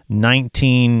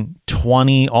 19,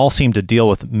 20 all seem to deal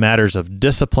with matters of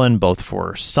discipline, both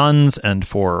for sons and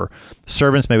for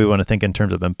servants. Maybe we want to think in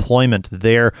terms of employment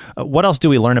there. What else do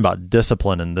we learn about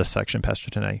discipline in this section, Pastor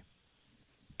Tenay?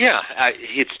 Yeah,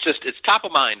 it's top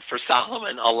of mind for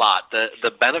Solomon a lot,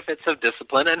 the benefits of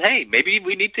discipline. And hey, maybe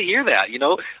we need to hear that.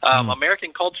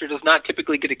 American culture does not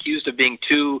typically get accused of being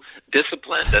too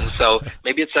disciplined, and so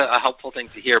maybe it's a helpful thing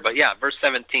to hear. But yeah, verse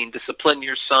 17, discipline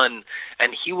your son,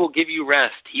 and he will give you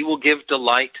rest. He will give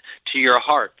delight to your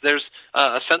heart. There's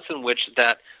a sense in which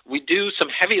that we do some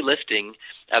heavy lifting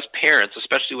as parents,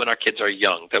 especially when our kids are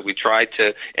young, that we try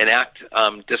to enact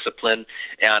discipline.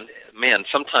 And man,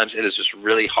 sometimes it is just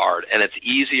really hard. And it's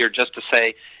easier just to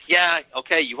say, yeah,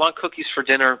 okay, you want cookies for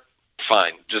dinner?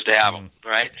 Fine, just have them,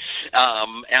 right?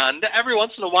 And every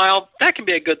once in a while, that can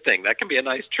be a good thing. That can be a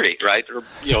nice treat, right? Or,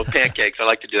 pancakes. I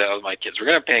like to do that with my kids. We're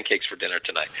going to have pancakes for dinner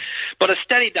tonight. But a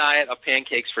steady diet of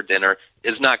pancakes for dinner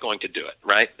is not going to do it,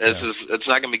 right? It's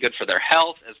not going to be good for their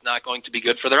health. It's not going to be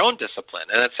good for their own discipline.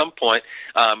 And at some point,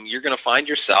 you're going to find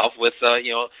yourself with,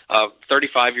 a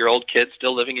 35-year-old kid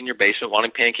still living in your basement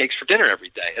wanting pancakes for dinner every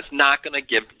day. It's not going to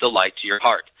give delight to your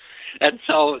heart. And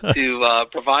so to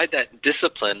provide that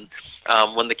discipline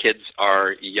when the kids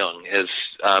are young is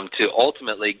to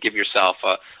ultimately give yourself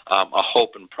a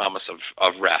hope and promise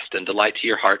of rest and delight to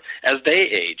your heart as they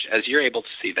age, as you're able to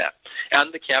see that.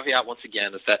 And the caveat, once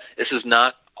again, is that this is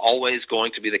not always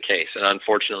going to be the case. And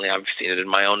unfortunately, I've seen it in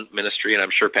my own ministry, and I'm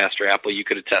sure, Pastor Apple, you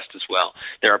could attest as well.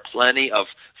 There are plenty of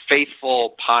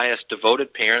faithful, pious,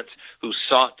 devoted parents who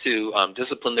sought to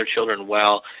discipline their children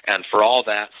well, and for all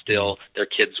that, still, their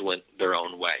kids went their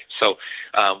own way. So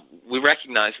we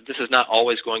recognize that this is not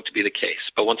always going to be the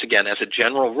case. But once again, as a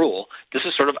general rule, this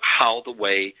is sort of how the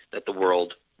way that the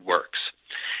world works.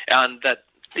 And that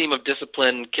theme of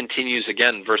discipline continues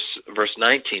again, verse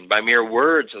 19. By mere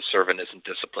words a servant isn't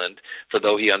disciplined, for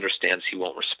though he understands, he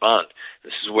won't respond.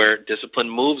 This is where discipline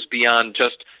moves beyond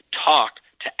just talk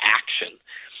to action.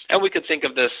 And we could think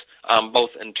of this both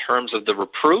in terms of the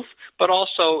reproof, but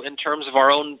also in terms of our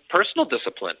own personal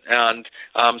discipline and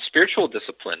spiritual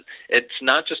discipline. It's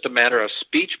not just a matter of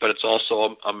speech, but it's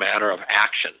also a matter of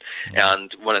action.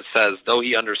 And when it says, though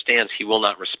he understands, he will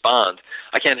not respond,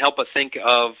 I can't help but think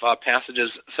of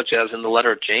passages such as in the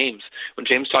letter of James, when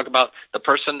James talks about the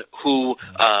person who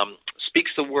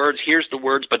speaks the words, hears the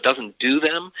words, but doesn't do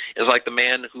them, is like the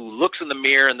man who looks in the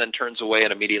mirror and then turns away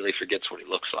and immediately forgets what he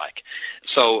looks like.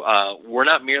 So we're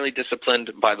not merely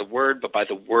disciplined by the word, but by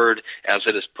the word as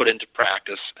it is put into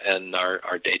practice in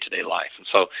our day-to-day life. And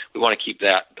so we want to keep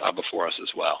that before us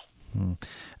as well.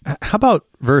 How about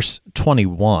verse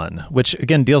 21, which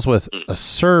again deals with a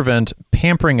servant,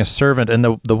 pampering a servant, and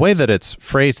the way that it's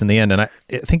phrased in the end. And I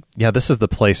think, this is the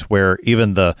place where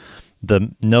even the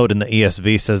note in the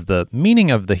ESV says the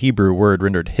meaning of the Hebrew word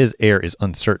rendered his heir is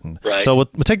uncertain. Right. So we'll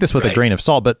take this with a grain of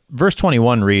salt, but verse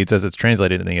 21 reads, as it's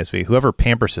translated in the ESV, whoever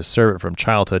pampers his servant from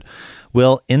childhood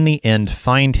will in the end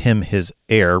find him his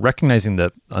heir, recognizing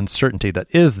the uncertainty that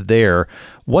is there.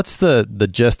 What's the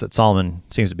gist that Solomon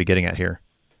seems to be getting at here?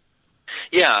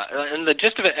 Yeah, and the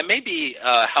gist of it may be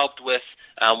helped with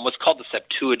what's called the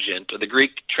Septuagint, or the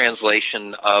Greek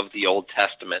translation of the Old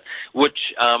Testament,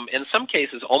 which in some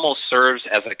cases almost serves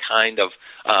as a kind of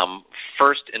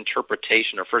first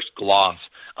interpretation or first gloss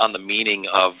on the meaning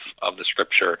of the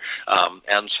Scripture.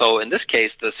 And so in this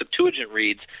case, the Septuagint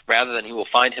reads, rather than he will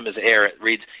find him his heir, it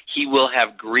reads, he will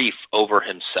have grief over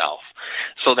himself.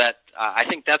 So that I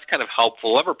think that's kind of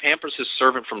helpful. Whoever pampers his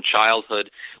servant from childhood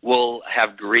will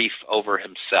have grief over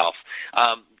himself.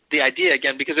 The idea,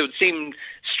 again, because it would seem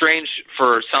strange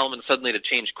for Solomon suddenly to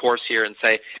change course here and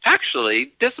say,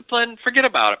 actually, discipline, forget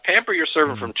about it. Pamper your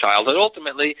servant from childhood.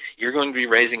 Ultimately, you're going to be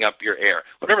raising up your heir.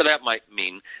 Whatever that might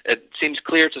mean, it seems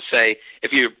clear to say,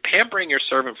 if you're pampering your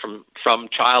servant from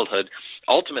childhood,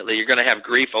 ultimately you're going to have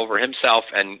grief over himself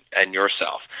and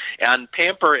yourself. And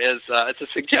pamper is it's a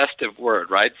suggestive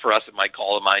word, right? For us, it might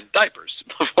call to mind diapers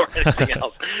before anything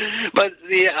else. But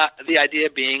the idea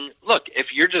being, look,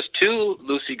 if you're just too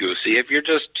loosey-goosey, if you're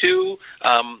just too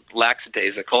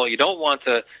lackadaisical, you don't want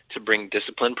to bring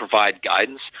discipline, provide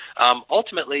guidance.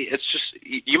 Ultimately, it's just,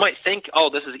 you might think, oh,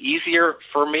 this is easier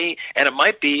for me, and it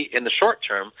might be in the short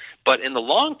term, but in the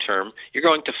long term, you're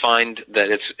going to find that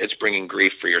it's bringing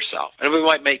grief for yourself. And we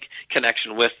might make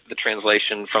connection with the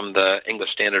translation from the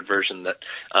English Standard Version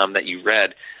that you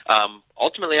read.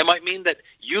 Ultimately, it might mean that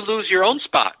you lose your own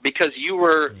spot because you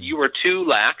were too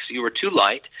lax, you were too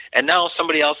light, and now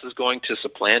somebody else is going to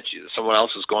supplant you. Someone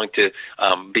else is going to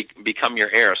become your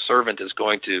heir. A servant is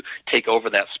going to take over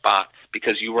that spot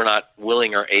because you were not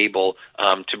willing or able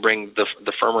to bring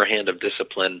the firmer hand of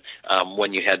discipline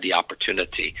when you had the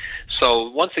opportunity. So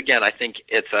once again, I think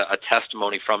it's a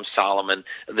testimony from Solomon,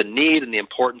 the need and the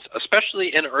importance,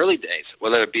 especially in early days,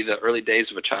 whether it be the early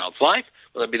days of a child's life,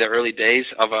 whether it be the early days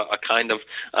of a kind of,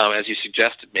 as you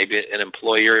suggested, maybe an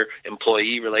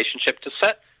employer-employee relationship, to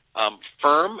set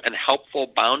firm and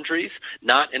helpful boundaries,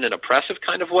 not in an oppressive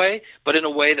kind of way, but in a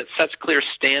way that sets clear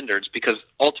standards, because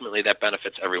ultimately that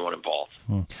benefits everyone involved.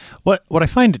 What I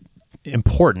find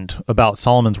important about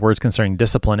Solomon's words concerning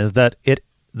discipline is that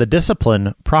the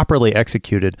discipline properly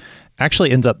executed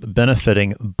actually ends up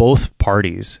benefiting both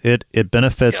parties. It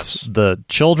benefits the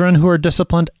children who are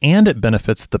disciplined, and it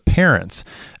benefits the parents.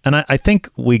 And I think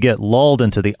we get lulled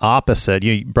into the opposite.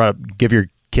 You brought up, give your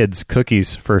kids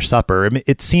cookies for supper. I mean,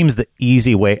 it seems the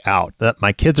easy way out, that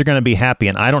my kids are going to be happy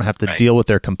and I don't have to deal with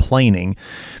their complaining.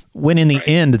 When in the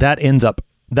end,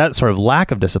 that sort of lack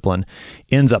of discipline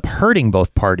ends up hurting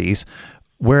both parties,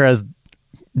 whereas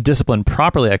discipline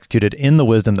properly executed in the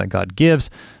wisdom that God gives,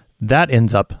 that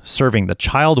ends up serving the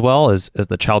child well as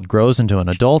the child grows into an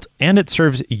adult, and it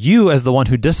serves you as the one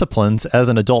who disciplines as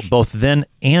an adult, both then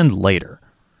and later.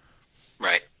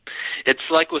 Right. It's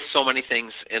like with so many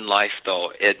things in life,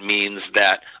 though, it means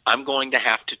that I'm going to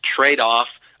have to trade off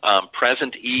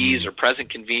present ease or present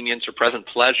convenience or present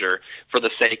pleasure for the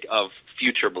sake of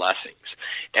future blessings.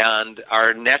 And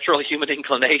our natural human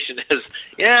inclination is,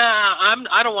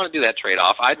 I don't want to do that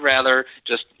trade-off. I'd rather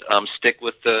just stick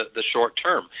with the short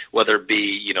term, whether it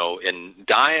be, in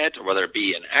diet, or whether it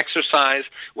be in exercise,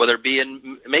 whether it be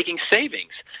in making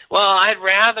savings. Well, I'd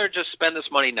rather just spend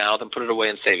this money now than put it away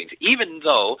in savings. Even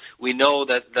though we know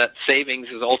that savings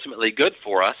is ultimately good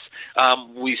for us,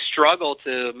 we struggle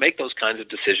to make those kinds of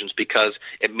decisions because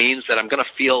it means that I'm going to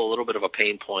feel a little bit of a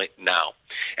pain point now.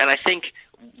 And I think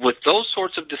with those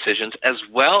sorts of decisions, as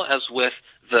well as with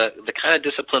the kind of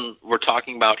discipline we're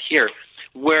talking about here,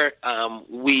 where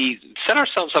we set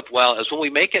ourselves up well is when we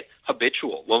make it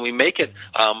habitual, when we make it,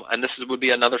 and this would be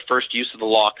another first use of the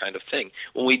law kind of thing,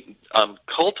 when we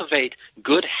cultivate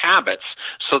good habits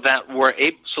so that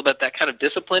that kind of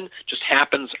discipline just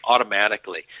happens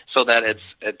automatically, so that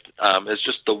it's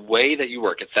just the way that you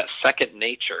work. It's that second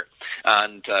nature.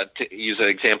 And to use an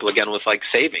example again with like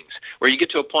savings, where you get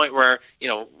to a point where,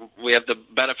 we have the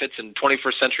benefits in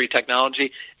 21st century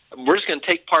technology, we're just going to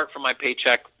take part from my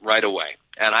paycheck right away,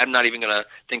 and I'm not even going to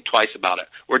think twice about it,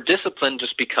 where discipline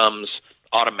just becomes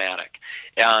automatic.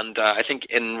 And I think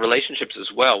in relationships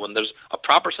as well, when there's a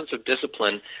proper sense of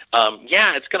discipline,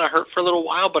 it's going to hurt for a little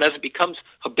while, but as it becomes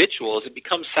habitual, as it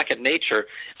becomes second nature,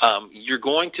 you're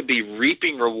going to be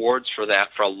reaping rewards for that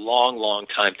for a long, long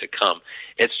time to come.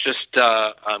 It's just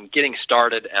getting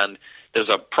started. And there's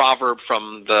a proverb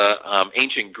from the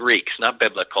ancient Greeks, not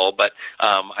biblical, but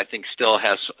I think still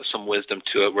has some wisdom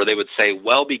to it, where they would say,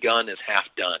 well begun is half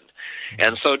done.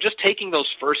 And so just taking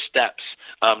those first steps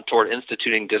toward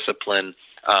instituting discipline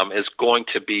is going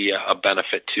to be a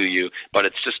benefit to you, but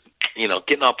it's just,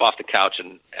 getting up off the couch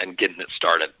and getting it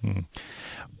started.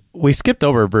 We skipped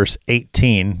over verse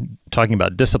 18, talking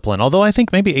about discipline, although I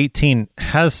think maybe 18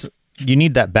 you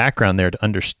need that background there to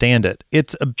understand it.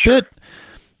 It's a bit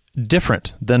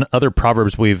different than other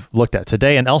proverbs we've looked at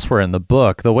today and elsewhere in the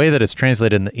book. The way that it's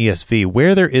translated in the ESV,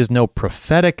 where there is no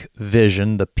prophetic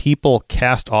vision, the people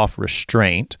cast off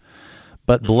restraint,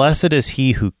 but blessed is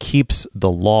he who keeps the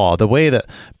law. The way that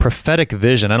prophetic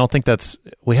vision, I don't think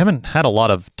we haven't had a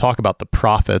lot of talk about the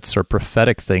prophets or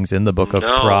prophetic things in the book of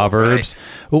Proverbs.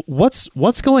 Right.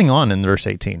 What's going on in verse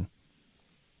 18?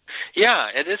 Yeah,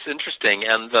 it is interesting,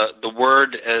 and the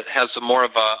word has more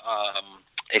of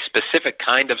a specific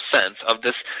kind of sense of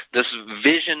this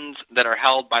visions that are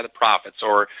held by the prophets,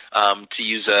 or to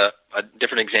use a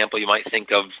different example, you might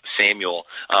think of Samuel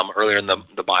earlier in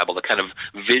the Bible, the kind of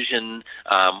vision,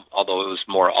 although it was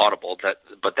more audible,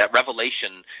 but that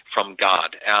revelation from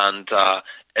God. And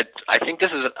I think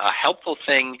this is a helpful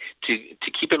thing to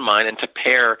keep in mind and to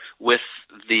pair with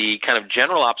the kind of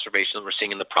general observation that we're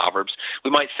seeing in the Proverbs.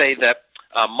 We might say that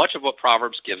much of what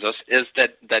Proverbs gives us is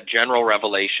that general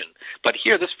revelation. But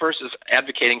here, this verse is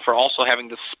advocating for also having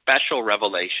the special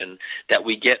revelation that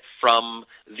we get from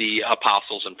the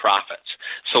apostles and prophets.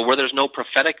 So where there's no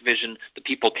prophetic vision, the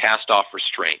people cast off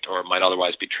restraint, or it might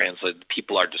otherwise be translated, the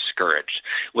people are discouraged.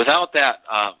 Without that,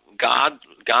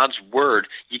 God's word,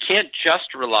 you can't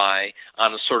just rely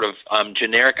on a sort of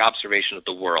generic observation of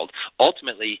the world.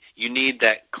 Ultimately, you need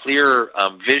that clear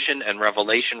vision and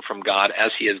revelation from God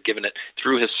as he has given it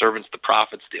through his servants, the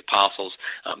prophets, the apostles,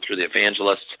 through the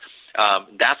evangelists.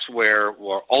 That's where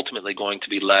we're ultimately going to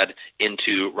be led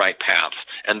into right paths.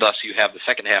 And thus you have the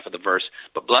second half of the verse,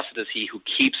 but blessed is he who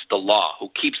keeps the law, who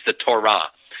keeps the Torah.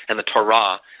 And the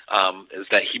Torah is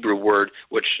that Hebrew word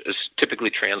which is typically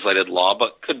translated law,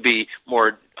 but could be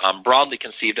more broadly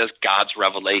conceived as God's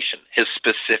revelation, his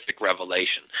specific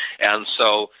revelation. And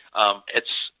so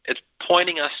it's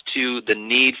pointing us to the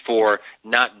need for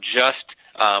not just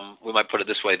we might put it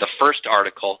this way, the first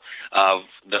article of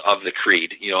the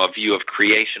creed, a view of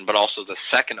creation, but also the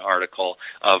second article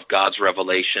of God's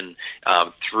revelation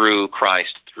through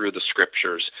Christ, through the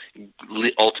Scriptures,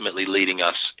 ultimately leading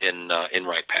us in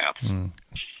right paths.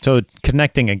 So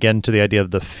connecting again to the idea of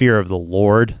the fear of the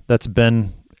Lord that's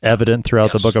been evident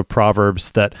throughout the book of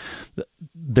Proverbs, that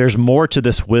there's more to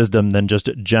this wisdom than just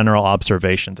general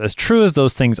observations. As true as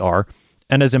those things are,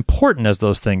 and as important as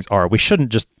those things are, we shouldn't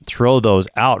just throw those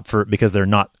out because they're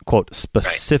not, quote,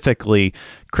 specifically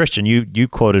Christian. You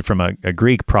quoted from a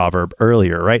Greek proverb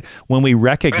earlier, right? When we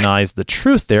recognize the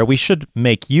truth there, we should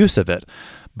make use of it.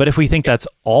 But if we think that's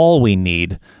all we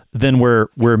need, then we're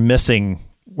missing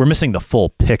the full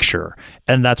picture,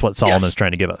 and that's what Solomon's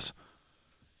trying to give us.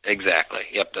 Exactly.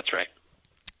 Yep, that's right.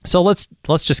 So let's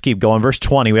just keep going. Verse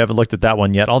 20, we haven't looked at that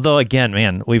one yet. Although again,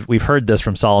 man, we've heard this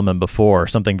from Solomon before,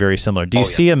 something very similar. Do you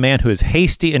see a man who is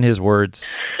hasty in his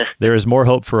words? There is more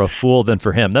hope for a fool than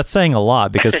for him. That's saying a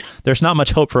lot, because there's not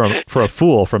much hope for a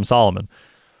fool from Solomon.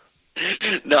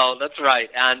 No, that's right.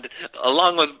 And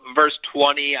along with verse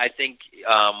 20, I think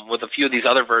with a few of these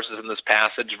other verses in this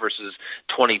passage, verses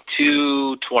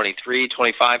 22, 23,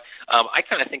 25, I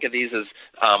kind of think of these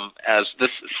as this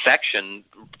section,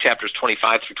 chapters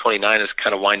 25 through 29, is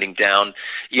kind of winding down.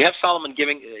 You have Solomon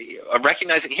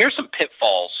recognizing here's some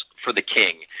pitfalls for the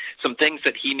king, some things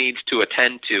that he needs to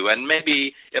attend to, and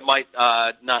maybe it might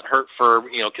not hurt for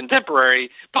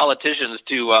contemporary politicians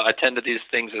to attend to these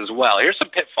things as well. Here's some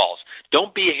pitfalls.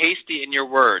 Don't be hasty in your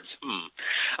words.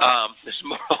 There's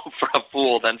more hope for a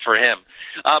fool than for him.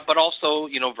 But also,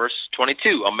 verse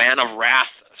 22, a man of wrath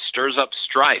stirs up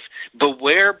strife.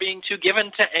 Beware being too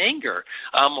given to anger.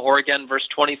 Or again, verse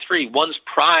 23, one's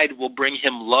pride will bring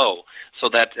him low. So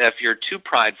that if you're too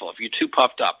prideful, if you're too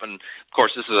puffed up, and of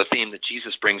course this is a theme that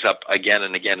Jesus brings up again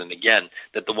and again and again,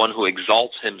 that the one who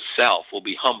exalts himself will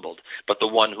be humbled, but the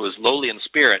one who is lowly in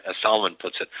spirit, as Solomon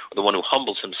puts it, or the one who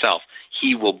humbles himself,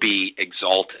 he will be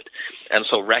exalted. And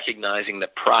so recognizing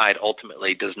that pride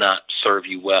ultimately does not serve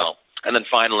you well. And then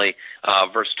finally,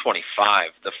 verse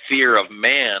 25, the fear of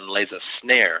man lays a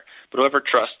snare, but whoever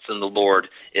trusts in the Lord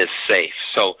is safe.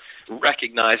 So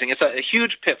recognizing it's a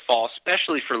huge pitfall,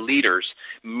 especially for leaders,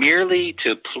 merely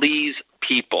to please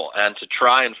people and to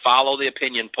try and follow the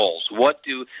opinion polls. What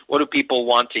do people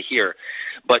want to hear?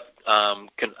 But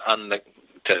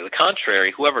to the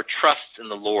contrary, whoever trusts in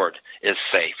the Lord is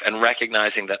safe, and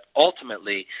recognizing that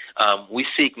ultimately we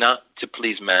seek not to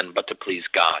please men, but to please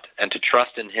God, and to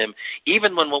trust in him,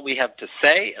 even when what we have to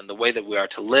say and the way that we are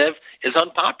to live is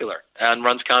unpopular and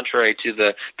runs contrary to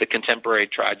the contemporary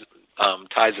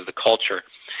tides of the culture.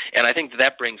 And I think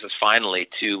that brings us finally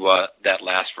to that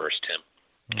last verse,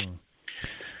 Tim.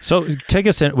 So take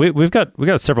us in. We've got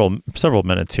several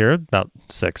minutes here, about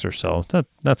 6 or so.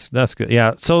 That's good.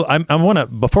 Yeah. So I want to,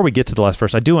 before we get to the last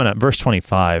verse, I do want to, verse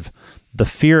 25, the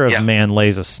fear of man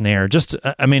lays a snare.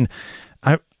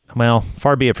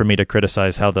 Far be it for me to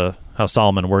criticize how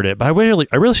Solomon worded it, but I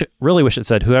really wish it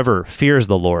said whoever fears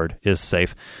the Lord is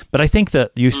safe. But I think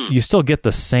that you still get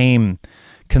the same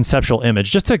conceptual image,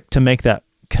 just to make that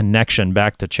connection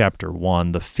back to chapter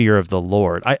 1, the fear of the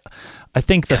Lord. I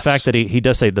think the fact that he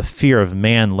does say the fear of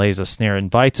man lays a snare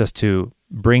invites us to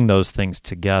bring those things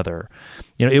together.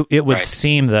 It would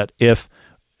seem that if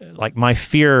like my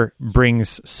fear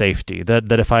brings safety.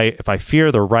 That if I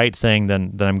fear the right thing,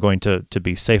 then I'm going to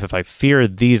be safe. If I fear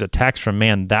these attacks from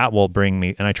man, that will bring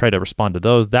me, and I try to respond to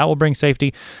those, that will bring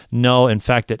safety. No, in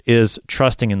fact, it is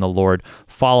trusting in the Lord,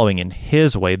 following in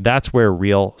His way. That's where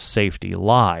real safety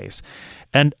lies.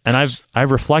 And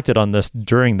I've reflected on this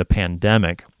during the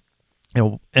pandemic.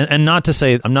 And not to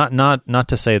say I'm not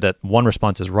to say that one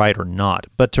response is right or not,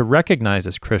 but to recognize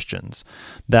as Christians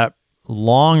that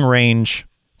long range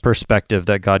perspective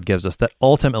that God gives us, that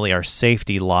ultimately our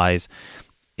safety lies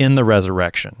in the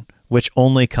resurrection, which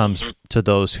only comes to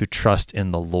those who trust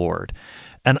in the Lord.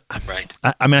 And right.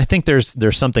 I mean, I think there's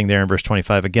something there in verse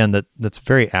 25 again that's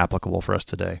very applicable for us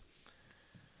today.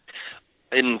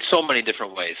 In so many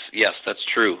different ways, yes, that's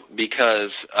true.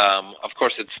 Because, of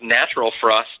course, it's natural for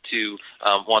us to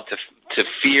want to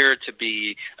fear, to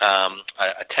be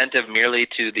attentive merely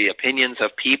to the opinions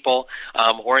of people,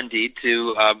 or indeed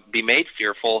to be made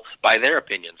fearful by their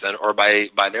opinions or by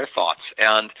their thoughts.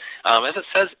 And as it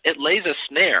says, it lays a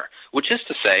snare, which is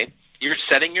to say, you're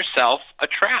setting yourself a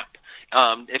trap.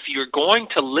 If you're going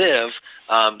to live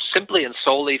simply and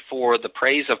solely for the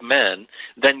praise of men,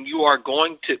 then you are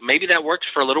going to, maybe that works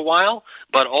for a little while,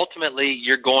 but ultimately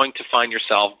you're going to find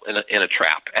yourself in a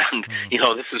trap. And,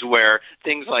 this is where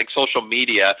things like social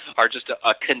media are just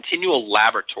a continual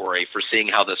laboratory for seeing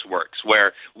how this works,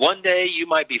 where one day you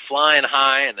might be flying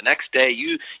high and the next day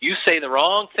you say the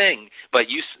wrong thing, but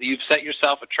you've set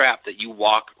yourself a trap that you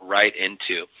walk right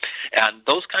into. And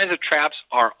those kinds of traps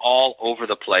are all over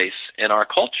the place in our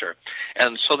culture.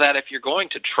 And so that if you're going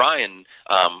to try and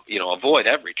avoid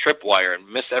every tripwire and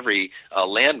miss every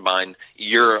landmine,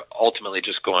 you're ultimately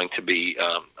just going to be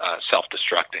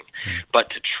self-destructing. But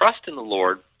to trust in the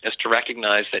Lord is to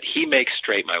recognize that He makes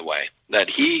straight my way, that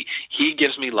He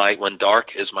gives me light when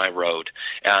dark is my road.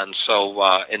 And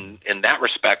so in that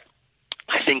respect,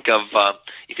 I think of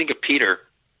Peter.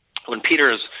 When Peter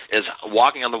is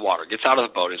walking on the water, gets out of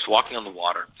the boat, is walking on the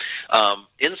water,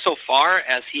 insofar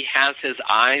as he has his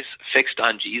eyes fixed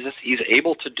on Jesus, he's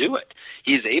able to do it.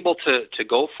 He's able to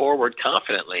go forward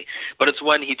confidently. But it's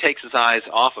when he takes his eyes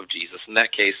off of Jesus, in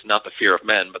that case, not the fear of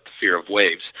men, but the fear of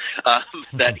waves,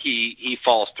 that he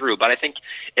falls through. But I think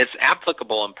it's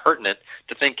applicable and pertinent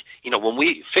to think, when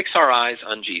we fix our eyes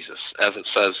on Jesus, as it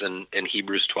says in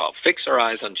Hebrews 12, fix our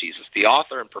eyes on Jesus, the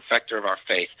author and perfecter of our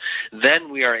faith,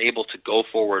 then we are able to go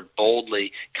forward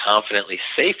boldly, confidently,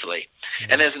 safely.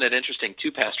 And isn't it interesting,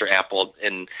 too, Pastor Apple,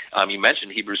 and you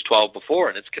mentioned Hebrews 12 before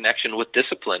and its connection with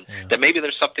discipline, that maybe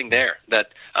there's something there,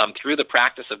 that through the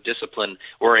practice of discipline,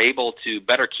 we're able to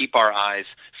better keep our eyes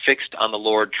fixed on the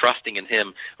Lord, trusting in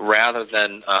Him, rather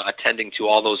than attending to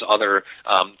all those other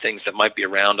things that might be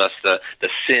around us, the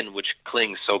sin which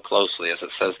clings so closely, as it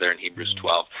says there in Hebrews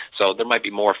 12. So there might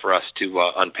be more for us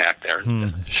to unpack there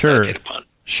and meditate upon.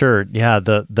 Sure. Yeah.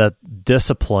 The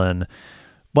discipline.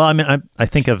 Well, I mean, I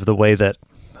think of the way that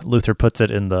Luther puts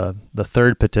it in the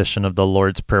third petition of the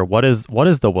Lord's Prayer. What is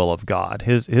the will of God?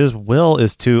 His will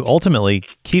is to ultimately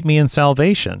keep me in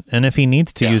salvation. And if He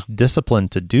needs to use discipline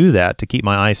to do that, to keep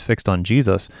my eyes fixed on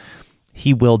Jesus,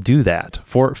 He will do that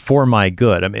for my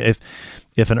good. I mean,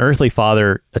 if an earthly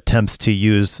father attempts to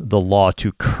use the law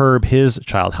to curb his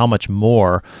child, how much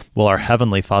more will our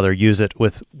heavenly Father use it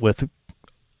with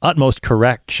utmost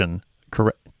correction,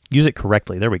 use it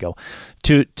correctly, there we go,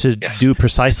 to do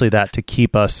precisely that, to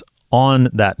keep us on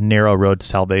that narrow road to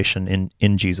salvation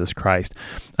in Jesus Christ.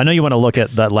 I know you want to look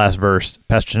at that last verse,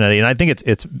 Pastor Chinetti, and I think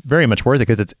it's very much worth it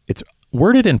because it's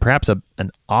worded in perhaps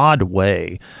an odd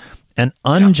way. An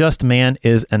unjust man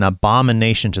is an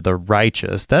abomination to the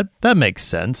righteous. That makes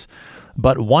sense.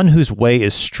 But one whose way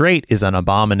is straight is an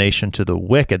abomination to the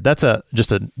wicked. That's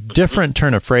just a different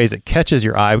turn of phrase. It catches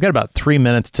your eye. We've got about 3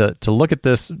 minutes to look at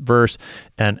this verse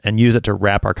and use it to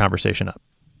wrap our conversation up.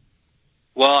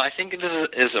 Well, I think this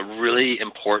is a really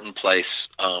important place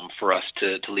for us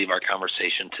to leave our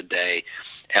conversation today.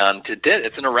 And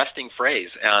it's an arresting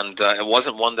phrase, and it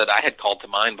wasn't one that I had called to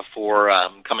mind before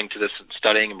coming to this,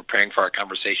 studying and preparing for our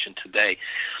conversation today.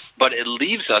 But it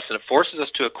leaves us and it forces us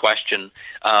to a question,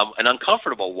 an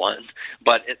uncomfortable one,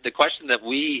 but the question that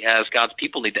we as God's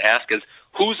people need to ask is,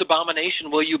 whose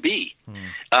abomination will you be?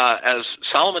 As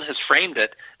Solomon has framed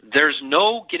it, there's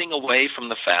no getting away from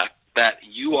the fact that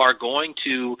you are going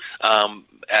to,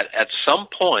 at some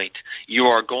point, you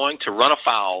are going to run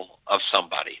afoul of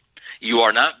somebody. You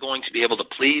are not going to be able to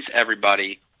please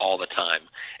everybody all the time.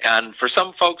 And for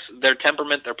some folks, their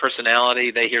temperament, their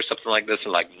personality, they hear something like this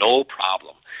and like, no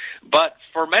problem. But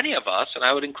for many of us, and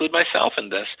I would include myself in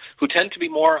this, who tend to be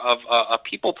more of a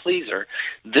people pleaser,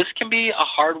 this can be a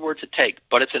hard word to take,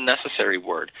 but it's a necessary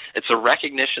word. It's a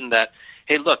recognition that,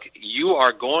 hey, look, you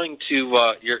are going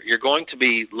to you're going to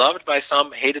be loved by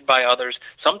some, hated by others,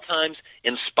 sometimes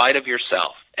in spite of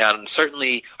yourself. And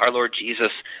certainly, our Lord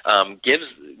Jesus gives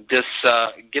this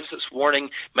warning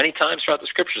many times throughout the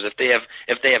Scriptures. If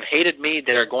they have hated me,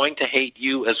 they are going to hate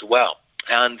you as well.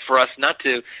 And for us not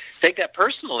to take that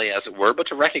personally, as it were, but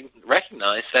to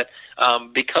recognize that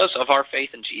because of our faith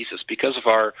in Jesus, because of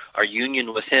our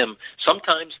union with Him,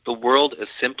 sometimes the world is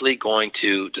simply going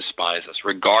to despise us,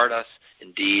 regard us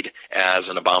indeed as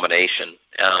an abomination.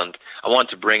 And I want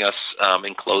to bring us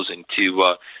in closing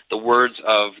to the words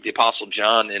of the Apostle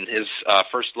John in his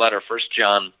first letter, 1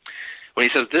 John, when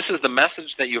he says, "This is the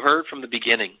message that you heard from the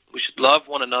beginning. We should love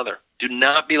one another. Do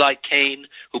not be like Cain,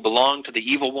 who belonged to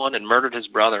the evil one and murdered his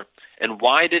brother. And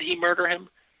why did he murder him?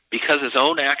 Because his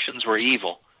own actions were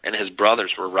evil and his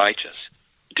brothers were righteous.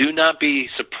 Do not be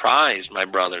surprised, my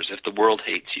brothers, if the world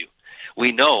hates you.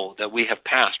 We know that we have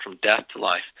passed from death to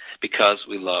life because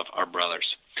we love our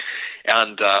brothers."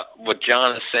 And what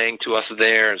John is saying to us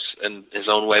there is, in his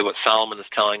own way, what Solomon is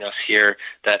telling us here,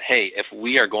 that, hey, if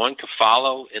we are going to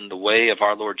follow in the way of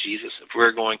our Lord Jesus, if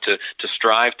we're going to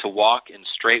strive to walk in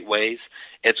straight ways,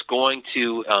 it's going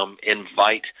to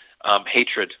invite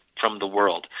hatred from the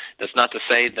world. That's not to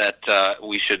say that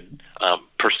we should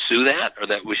pursue that, or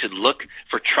that we should look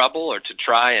for trouble, or to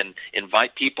try and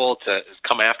invite people to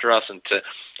come after us and to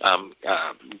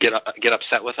get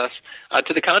upset with us.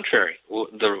 To the contrary,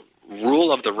 the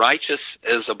rule of the righteous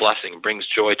is a blessing, brings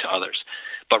joy to others.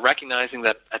 But recognizing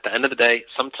that at the end of the day,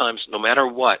 sometimes, no matter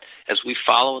what, as we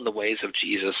follow in the ways of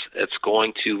Jesus, it's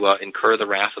going to incur the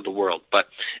wrath of the world. But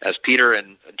as Peter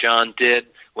and John did,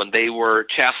 when they were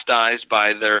chastised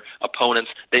by their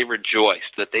opponents, they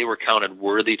rejoiced that they were counted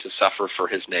worthy to suffer for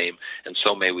His name, and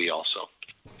so may we also.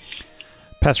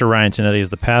 Pastor Ryan Tinetti is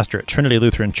the pastor at Trinity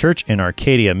Lutheran Church in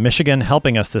Arcadia, Michigan,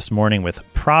 helping us this morning with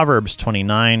Proverbs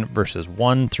 29, verses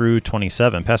 1 through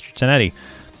 27. Pastor Tinetti,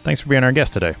 thanks for being our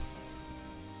guest today.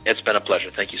 It's been a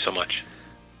pleasure. Thank you so much.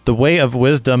 The way of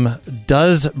wisdom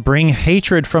does bring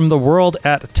hatred from the world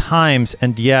at times,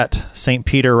 and yet, St.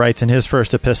 Peter writes in his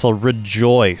first epistle,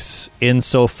 "Rejoice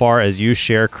insofar as you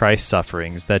share Christ's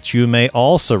sufferings, that you may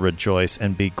also rejoice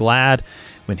and be glad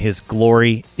when His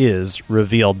glory is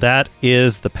revealed." That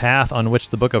is the path on which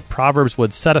the book of Proverbs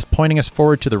would set us, pointing us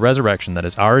forward to the resurrection that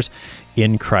is ours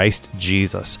in Christ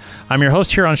Jesus. I'm your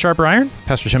host here on Sharper Iron,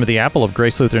 Pastor Timothy Apple of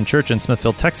Grace Lutheran Church in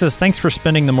Smithville, Texas. Thanks for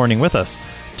spending the morning with us.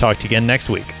 Talk to you again next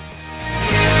week.